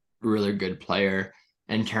really, really good player.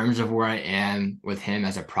 in terms of where I am with him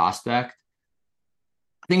as a prospect,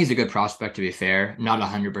 I think he's a good prospect, to be fair. Not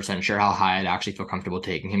 100% sure how high I'd actually feel comfortable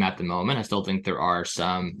taking him at the moment. I still think there are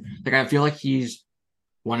some, like, I feel like he's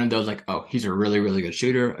one of those, like, oh, he's a really, really good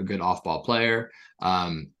shooter, a good off-ball player.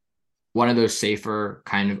 One of those safer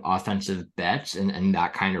kind of offensive bets in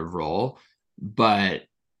that kind of role. But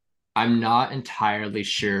I'm not entirely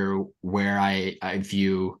sure where I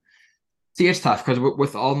view. See, it's tough because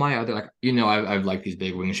with all my other, like, I've liked these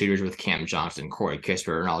big wing shooters with Cam Johnson, Corey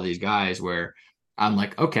Kispert, and all these guys where I'm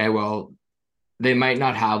like, okay, well, they might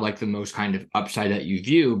not have like the most kind of upside that you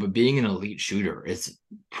view, but being an elite shooter is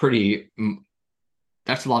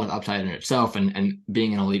that's a lot of upside in itself. And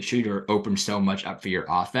being an elite shooter opens so much up for your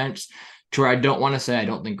offense to where I don't want to say I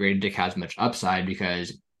don't think Grady Dick has much upside,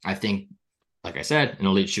 because I think, like I said, an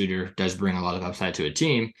elite shooter does bring a lot of upside to a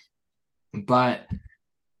team. But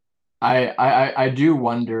I do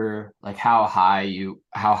wonder like how high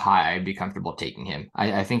I'd be comfortable taking him.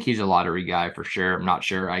 I think he's a lottery guy for sure. I'm not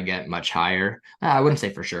sure I get much higher. I wouldn't say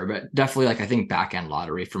for sure, but definitely like I think back end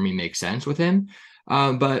lottery for me makes sense with him.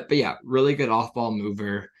 But yeah, really good off ball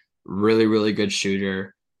mover, really, really good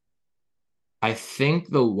shooter. I think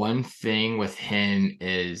the one thing with him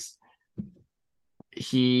is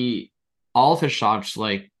all of his shots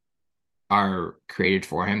like are created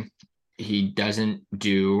for him. He doesn't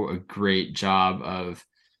do a great job of,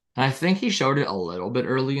 and I think he showed it a little bit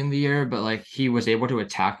early in the year, but like he was able to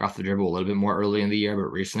attack off the dribble a little bit more early in the year.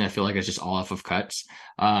 But recently I feel like it's just all off of cuts.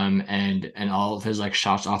 And all of his like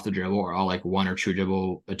shots off the dribble are all like one or two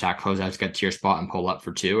dribble attack closeouts, get to your spot and pull up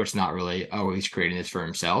for two. It's not really, oh, he's creating this for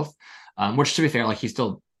himself. Which to be fair, like he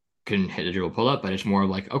still can hit a dribble pull up, but it's more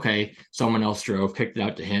like, okay, someone else drove, kicked it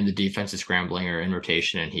out to him, the defense is scrambling or in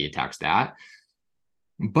rotation, and he attacks that.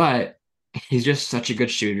 But he's just such a good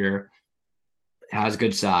shooter, has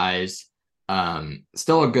good size,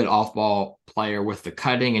 still a good off-ball player with the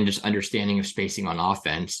cutting and just understanding of spacing on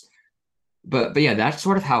offense. But yeah, that's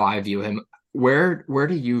sort of how I view him. Where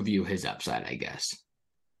do you view his upside, I guess?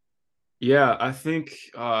 Yeah, I think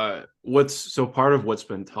part of what's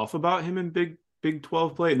been tough about him in Big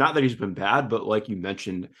 12 play, not that he's been bad, but like you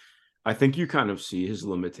mentioned, I think you kind of see his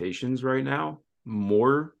limitations right now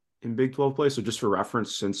more in Big 12 play. So just for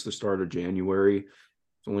reference, since the start of January,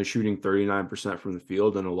 he's only shooting 39% from the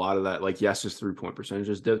field. And a lot of that, like, yes, his 3-point percentage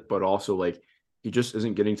is dipped, but also like he just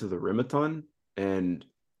isn't getting to the rim a ton. And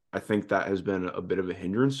I think that has been a bit of a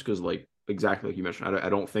hindrance because, like, exactly like you mentioned, I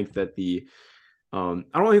don't think that I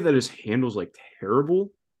don't think that his handle's like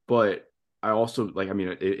terrible, but I also like, I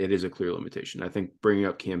mean, it is a clear limitation. I think bringing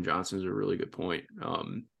up Cam Johnson is a really good point.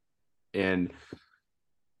 And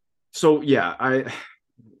so, yeah,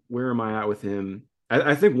 where am I at with him?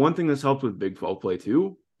 I think one thing that's helped with Big 12 play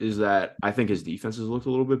too is that I think his defense has looked a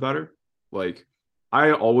little bit better. Like,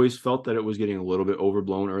 I always felt that it was getting a little bit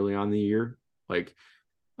overblown early on in the year. Like,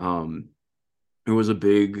 it was a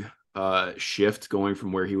big shift going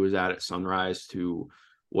from where he was at Sunrise to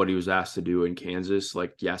what he was asked to do in Kansas.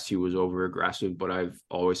 Like, yes, he was over aggressive, but I've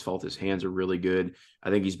always felt his hands are really good. I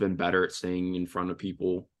think he's been better at staying in front of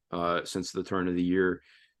people since the turn of the year.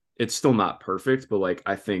 It's still not perfect, but like,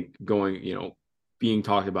 I think being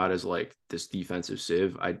talked about as like this defensive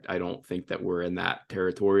sieve, I don't think that we're in that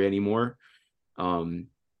territory anymore.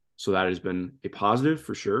 So that has been a positive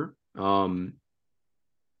for sure.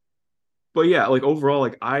 But yeah, like overall,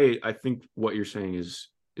 like I think what you're saying is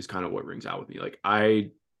kind of what rings out with me. Like,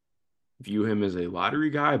 I view him as a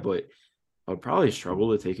lottery guy, but I would probably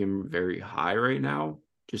struggle to take him very high right now,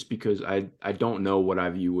 just because I don't know what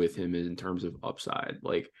I view with him in terms of upside.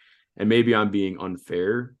 Like, and maybe I'm being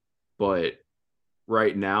unfair, but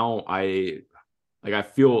right now I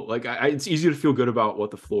feel like it's easy to feel good about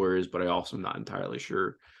what the floor is, but I also am not entirely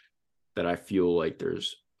sure that I feel like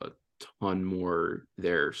there's a ton more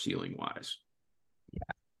there ceiling wise.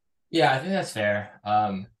 Yeah, I think that's fair.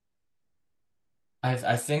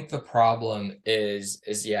 I think the problem is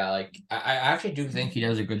yeah, like I actually do think he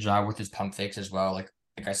does a good job with his pump fakes as well. Like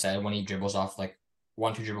I said, when he dribbles off like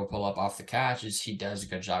 1-2 dribble pull up off the catch, he does a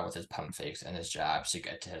good job with his pump fakes and his jabs to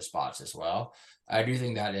get to his spots as well. I do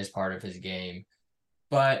think that is part of his game.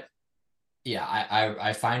 But yeah,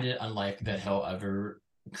 I find it unlikely that he'll ever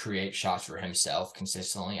create shots for himself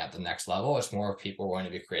consistently at the next level. It's more of people going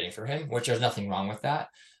to be creating for him, which there's nothing wrong with that.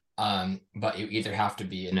 But you either have to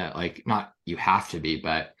be not you have to be,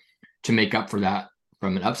 but to make up for that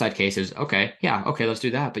from an upside case is okay, let's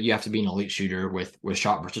do that. But you have to be an elite shooter with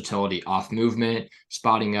shot versatility, off movement,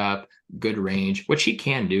 spotting up, good range, which he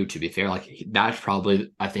can do, to be fair. Like, that's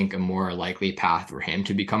probably, I think, a more likely path for him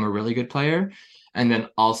to become a really good player. And then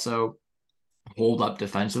also hold up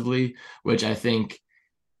defensively, which I think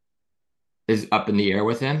is up in the air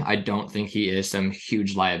with him. I don't think he is some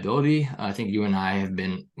huge liability. I think you and I have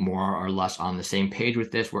been more or less on the same page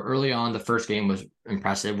with this, where early on the first game was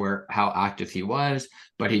impressive where how active he was,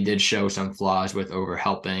 but he did show some flaws with over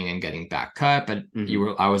helping and getting back cut. But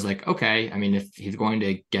I was like, okay, I mean, if he's going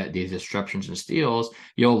to get these disruptions and steals,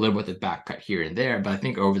 you'll live with a back cut here and there. But I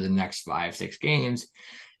think over the next 5-6 games,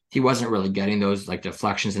 he wasn't really getting those like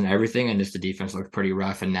deflections and everything. And just the defense looked pretty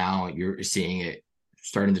rough. And now you're seeing it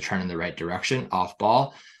starting to trend in the right direction off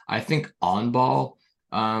ball. I think on ball,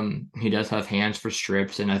 he does have hands for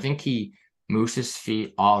strips, and I think he moves his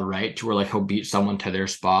feet all right to where like he'll beat someone to their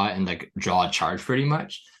spot and like draw a charge pretty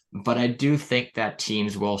much. But I do think that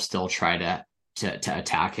teams will still try to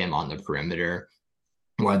attack him on the perimeter,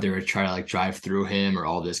 whether it's try to like drive through him or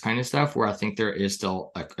all this kind of stuff, where I think there is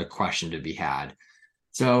still a question to be had.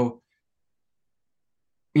 So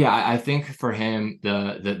yeah, I think for him,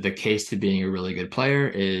 the case to being a really good player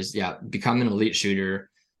is, become an elite shooter.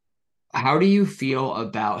 How do you feel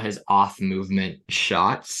about his off movement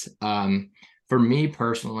shots? For me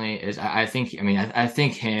personally, I think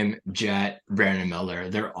him, Jet, Brandon Miller,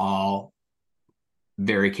 they're all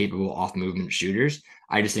very capable off movement shooters.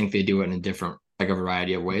 I just think they do it in a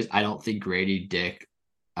variety of ways. I don't think Grady Dick,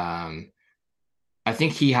 I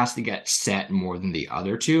think he has to get set more than the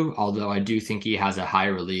other two, although I do think he has a high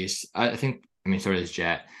release. So does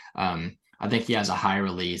Jet. I think he has a high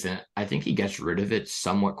release, and I think he gets rid of it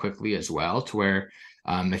somewhat quickly as well, to where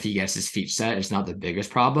if he gets his feet set, it's not the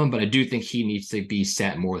biggest problem, but I do think he needs to be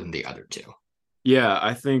set more than the other two. Yeah,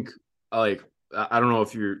 I think I don't know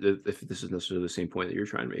if this is necessarily the same point that you're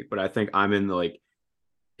trying to make, but I think I'm in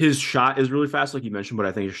his shot is really fast, like you mentioned, but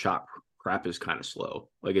I think his shot crap is kind of slow.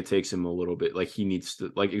 Like it takes him a little bit. Like he needs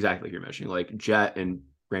to, like exactly like you're mentioning. Like Jet and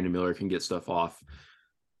Brandon Miller can get stuff off.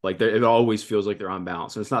 Like it always feels like they're on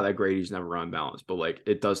balance. And it's not that Grady's never on balance, but like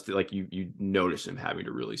it does. Like you notice him having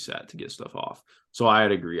to really set to get stuff off. So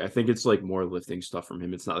I'd agree. I think it's like more lifting stuff from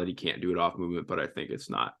him. It's not that he can't do it off movement, but I think it's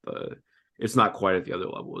not quite at the other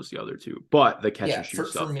level as the other two. But the catch and shoot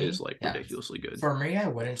stuff is ridiculously good. For me, I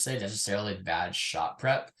wouldn't say necessarily bad shot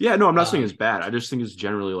prep. Yeah, no, I'm not saying it's bad. I just think it's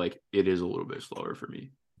generally like it is a little bit slower for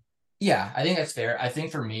me. Yeah, I think that's fair. I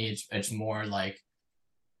think for me, it's more like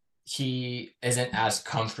he isn't as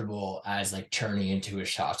comfortable as like turning into his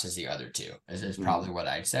shots as the other two is probably what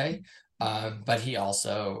I'd say. But he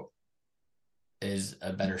also is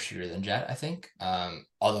a better shooter than Jet, I think.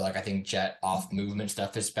 Although I think Jet off movement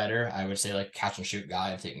stuff is better. I would say like catch and shoot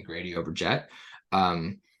guy, I'm taking Grady over Jet.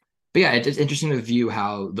 But yeah, it's interesting to view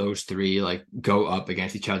how those three like go up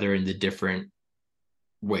against each other in the different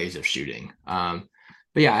ways of shooting.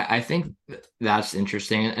 But yeah, I think that's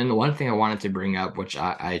interesting. And the one thing I wanted to bring up, which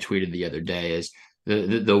I tweeted the other day, is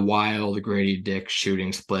the wild Grady Dick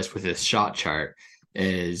shooting splits with his shot chart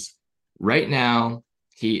is right now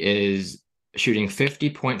he is shooting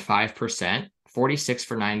 50.5%, 46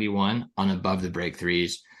 for 91 on above the break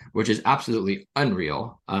threes, which is absolutely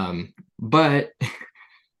unreal. But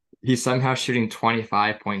he's somehow shooting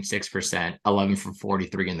 25.6%, 11 for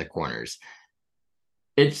 43 in the corners.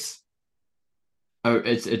 It's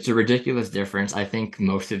a ridiculous difference. I think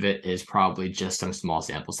most of it is probably just some small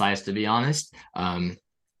sample size, to be honest.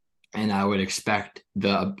 And I would expect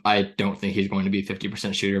I don't think he's going to be a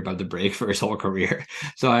 50% shooter above the break for his whole career.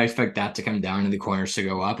 So I expect that to come down and the corners to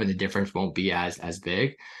go up, and the difference won't be as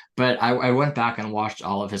big. But I went back and watched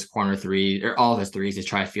all of his corner threes or all of his threes to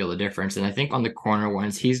try to feel the difference. And I think on the corner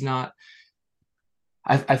ones, he's not.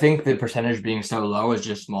 I think the percentage being so low is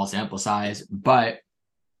just small sample size, but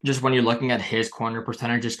just when you're looking at his corner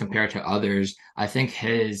percentages compared to others, I think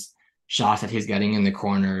his shots that he's getting in the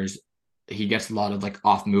corners, he gets a lot of like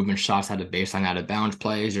off movement shots out of baseline, out of bounds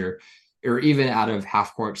plays, or even out of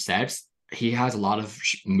half court sets. He has a lot of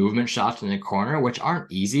movement shots in the corner, which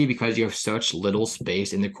aren't easy because you have such little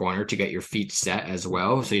space in the corner to get your feet set as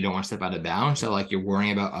well. So you don't want to step out of bounds. So like you're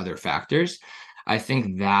worrying about other factors. I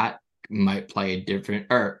think that might play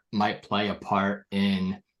a part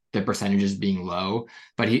in the percentages being low,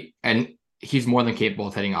 but he's more than capable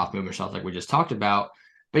of hitting off movement shots like we just talked about.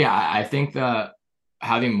 But yeah, I think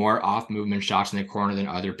having more off movement shots in the corner than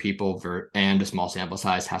other people and a small sample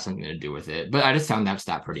size has something to do with it. But I just found that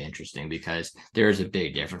stat pretty interesting because there is a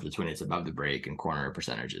big difference between it's above the break and corner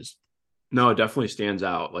percentages. No, it definitely stands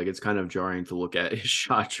out. Like it's kind of jarring to look at his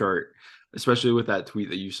shot chart, especially with that tweet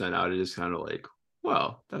that you sent out. It is kind of like,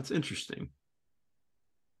 wow, that's interesting.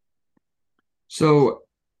 So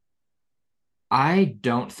I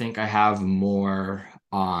don't think I have more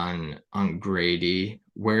on Grady.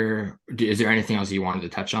 Is there anything else you wanted to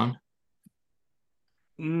touch on?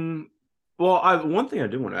 Well, one thing I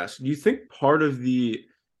did want to ask, do you think part of the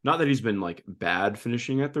not that he's been like bad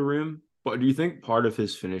finishing at the rim, but do you think part of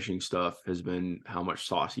his finishing stuff has been how much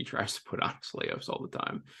sauce he tries to put on his layups all the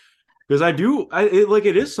time? Because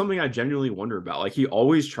it is something I genuinely wonder about. Like, he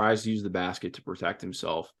always tries to use the basket to protect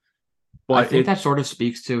himself. But I think that sort of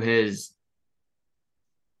speaks to his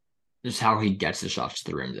just how he gets the shots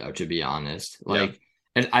to the rim, though, to be honest. Like,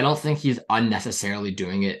 and I don't think he's unnecessarily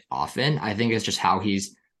doing it often. I think it's just how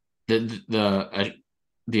he's the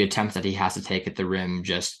attempts that he has to take at the rim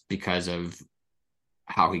just because of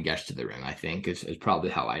how he gets to the rim, I think is probably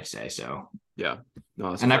how I'd say so. Yeah.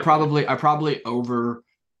 No, and I probably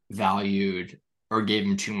overvalued or gave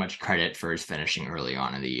him too much credit for his finishing early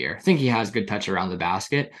on in the year. I think he has good touch around the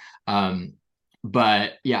basket.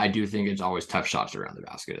 But yeah, I do think it's always tough shots around the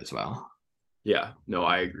basket as well. Yeah, no,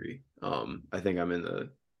 I agree. I think I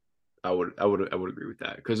would agree with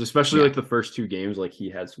that, because especially like the first 2 games, like he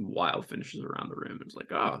had some wild finishes around the rim. It's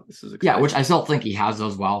like, oh, this is exciting. Yeah, which I still think he has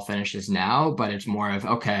those wild finishes now, but it's more of,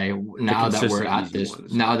 okay, now that we're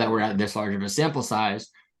at this large of a sample size,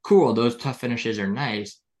 cool, those tough finishes are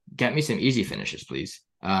nice. Get me some easy finishes, please.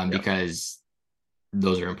 Because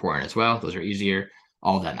those are important as well. Those are easier.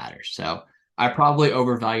 All of that matters. So I probably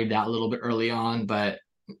overvalued that a little bit early on, but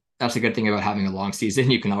that's a good thing about having a long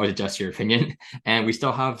season. You can always adjust your opinion, and we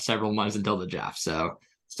still have several months until the draft. So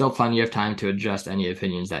still plenty of time to adjust any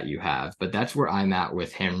opinions that you have, but that's where I'm at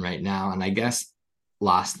with him right now. And I guess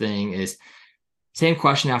last thing is same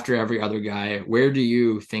question after every other guy. Where do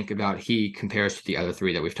you think about he compares to the other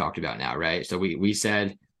 3 that we've talked about now, right? So we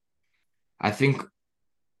said, I think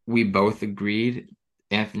we both agreed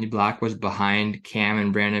Anthony Black was behind Cam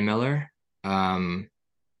and Brandon Miller.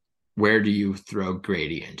 Where do you throw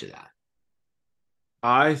Grady into that?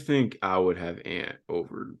 I think I would have Ant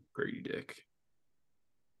over Grady Dick.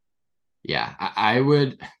 Yeah, I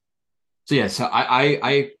would. So yeah, so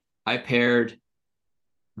I paired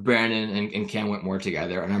Brandon and Cam Whitmore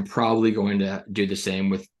together, and I'm probably going to do the same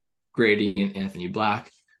with Grady and Anthony Black.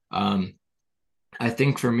 I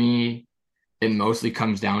think for me, it mostly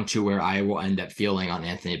comes down to where I will end up feeling on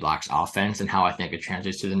Anthony Black's offense and how I think it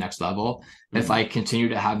translates to the next level. Mm-hmm. If I continue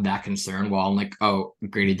to have that concern, well, I'm like, oh,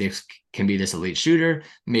 Grady Dick can be this elite shooter,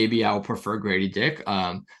 maybe I'll prefer Grady Dick.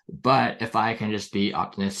 But if I can just be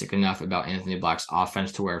optimistic enough about Anthony Black's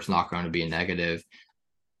offense to where it's not going to be a negative,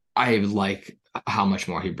 I like how much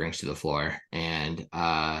more he brings to the floor. And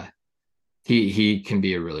he can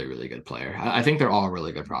be a really, really good player. I think they're all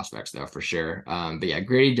really good prospects, though, for sure. But yeah,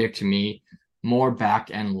 Grady Dick to me, more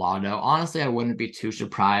back end lotto. Honestly, I wouldn't be too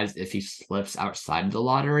surprised if he slips outside of the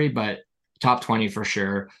lottery, but top 20 for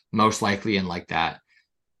sure, most likely in like that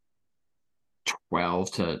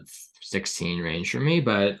 12 to 16 range for me.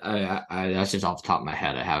 But I that's just off the top of my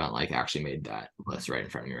head. I haven't like actually made that list right in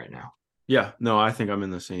front of me right now. Yeah, no, I think I'm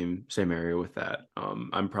in the same area with that.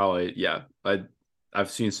 I'm probably,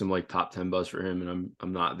 I've seen some like top 10 buzz for him, and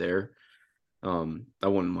I'm not there. I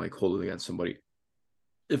wouldn't like hold it against somebody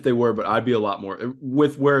if they were, but I'd be a lot more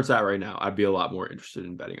with where it's at right now. I'd be a lot more interested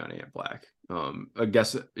in betting on Ant Black. I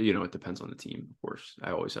guess, it depends on the team, of course.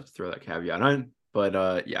 I always have to throw that caveat on,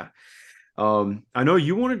 but yeah. I know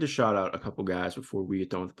you wanted to shout out a couple guys before we get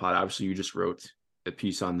done with the pod. Obviously, you just wrote a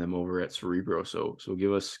piece on them over at Cerebro, so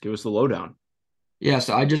give us the lowdown. Yeah,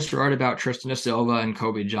 so I just wrote about Tristan da Silva and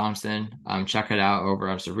Kobe Johnson. Check it out over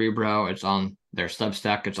on Cerebro. It's on their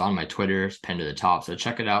Substack. It's on my Twitter. It's pinned to the top. So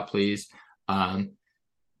check it out, please.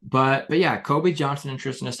 But yeah, Kobe Johnson and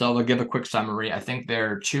Tristan da Silva, give a quick summary. I think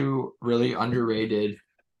they're 2 really underrated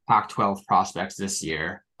Pac-12 prospects this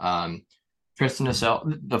year. Tristan da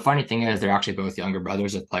Silva, the funny thing is they're actually both younger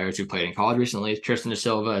brothers of players who played in college recently. Tristan da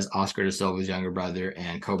Silva is Oscar da Silva's younger brother,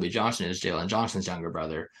 and Kobe Johnson is Jalen Johnson's younger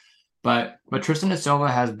brother. But Tristan da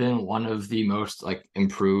Silva has been one of the most like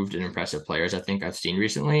improved and impressive players I think I've seen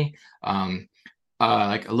recently.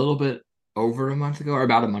 Like a little bit over a month ago, or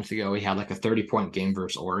about a month ago, he had like a 30-point game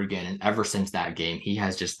versus Oregon, and ever since that game, he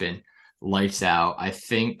has just been lights out. I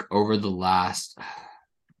think over the last,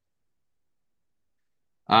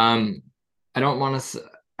 I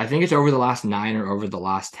think it's over the last 9 or over the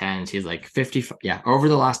last 10. He's like 50. Yeah, over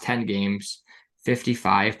the last 10 games,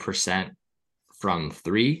 55% from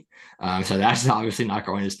 3. So that's obviously not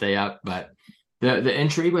going to stay up. But the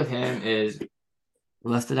intrigue with him is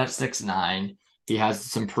listed at 6'9". He has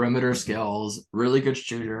some perimeter skills, really good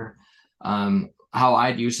shooter. How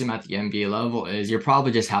I'd use him at the NBA level is you're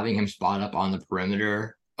probably just having him spot up on the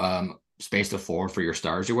perimeter, space the floor for your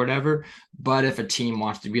stars or whatever. But if a team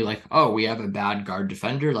wants to be like, oh, we have a bad guard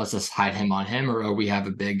defender, let's just hide him on him, or oh, we have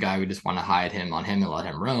a big guy, we just want to hide him on him and let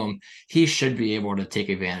him roam, he should be able to take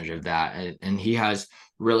advantage of that. And he has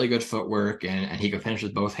really good footwork, and he can finish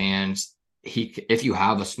with both hands. if you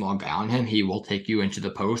have a small guy on him, he will take you into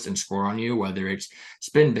the post and score on you, whether it's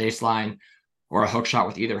spin baseline or a hook shot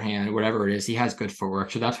with either hand, whatever it is. He has good footwork.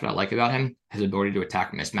 So that's what I like about him, his ability to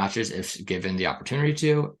attack mismatches if given the opportunity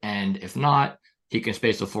to. And if not, he can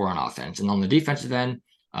space the floor on offense. And on the defensive end,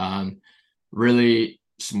 really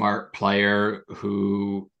smart player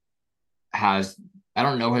who has, I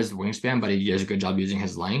don't know his wingspan, but he does a good job using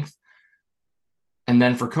his length. And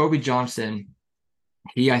then for Kobe Johnson,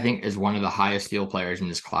 he, I think, is one of the highest skill players in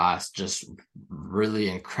this class, just really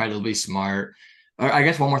incredibly smart. I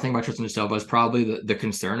guess one more thing about Tristan da Silva is probably the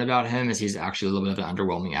concern about him is he's actually a little bit of an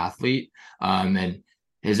underwhelming athlete. And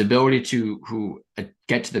his ability to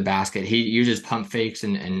get to the basket, he uses pump fakes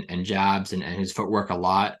and jabs and his footwork a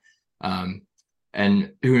lot.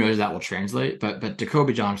 And who knows that will translate. But to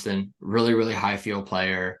Kobe Johnson, really, really high field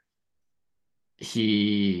player.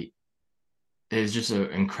 He is just an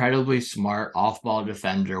incredibly smart off-ball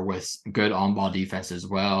defender with good on-ball defense as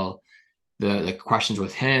well. The questions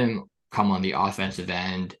with him come on the offensive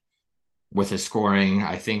end with his scoring.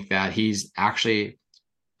 I think that he's actually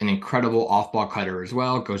an incredible off-ball cutter as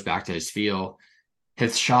well. Goes back to his feel.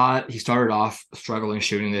 His shot, he started off struggling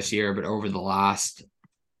shooting this year, but over the last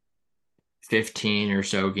 15 or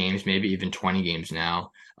so games, maybe even 20 games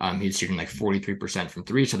now, he's shooting like 43% from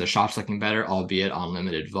three. So the shot's looking better, albeit on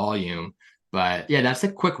limited volume. But yeah, that's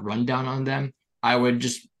a quick rundown on them. I would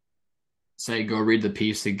just say go read the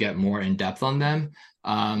piece to get more in depth on them.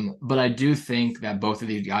 But I do think that both of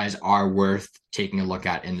these guys are worth taking a look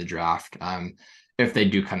at in the draft. If they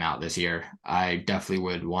do come out this year, I definitely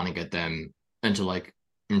would want to get them into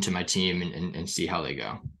my team and see how they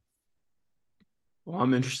go. Well,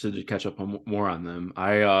 I'm interested to catch up on more on them.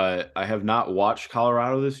 I have not watched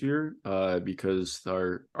Colorado this year because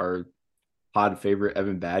our pod favorite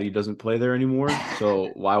Evan Batty doesn't play there anymore. So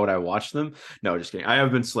why would I watch them? No, just kidding. I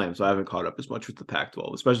have been slammed, so I haven't caught up as much with the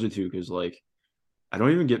Pac-12, especially too because I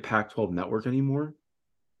don't even get Pac-12 Network anymore.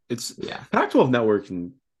 Pac-12 Network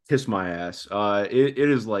can kiss my ass. It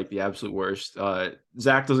is like the absolute worst.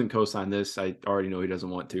 Zach doesn't co-sign this. I already know he doesn't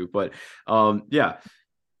want to, but yeah.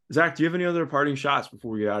 Zach, do you have any other parting shots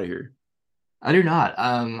before we get out of here? I do not.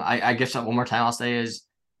 I guess one more time I'll say is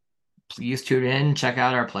please tune in, check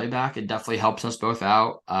out our playback. It definitely helps us both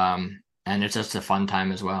out. And it's just a fun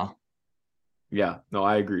time as well. Yeah, no,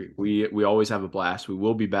 I agree. We always have a blast. We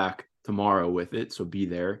will be back tomorrow with it, so be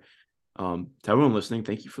there. To everyone listening,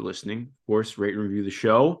 thank you for listening. Of course, rate and review the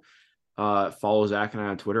show. Follow Zach and I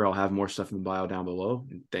on Twitter. I'll have more stuff in the bio down below.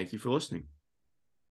 And thank you for listening.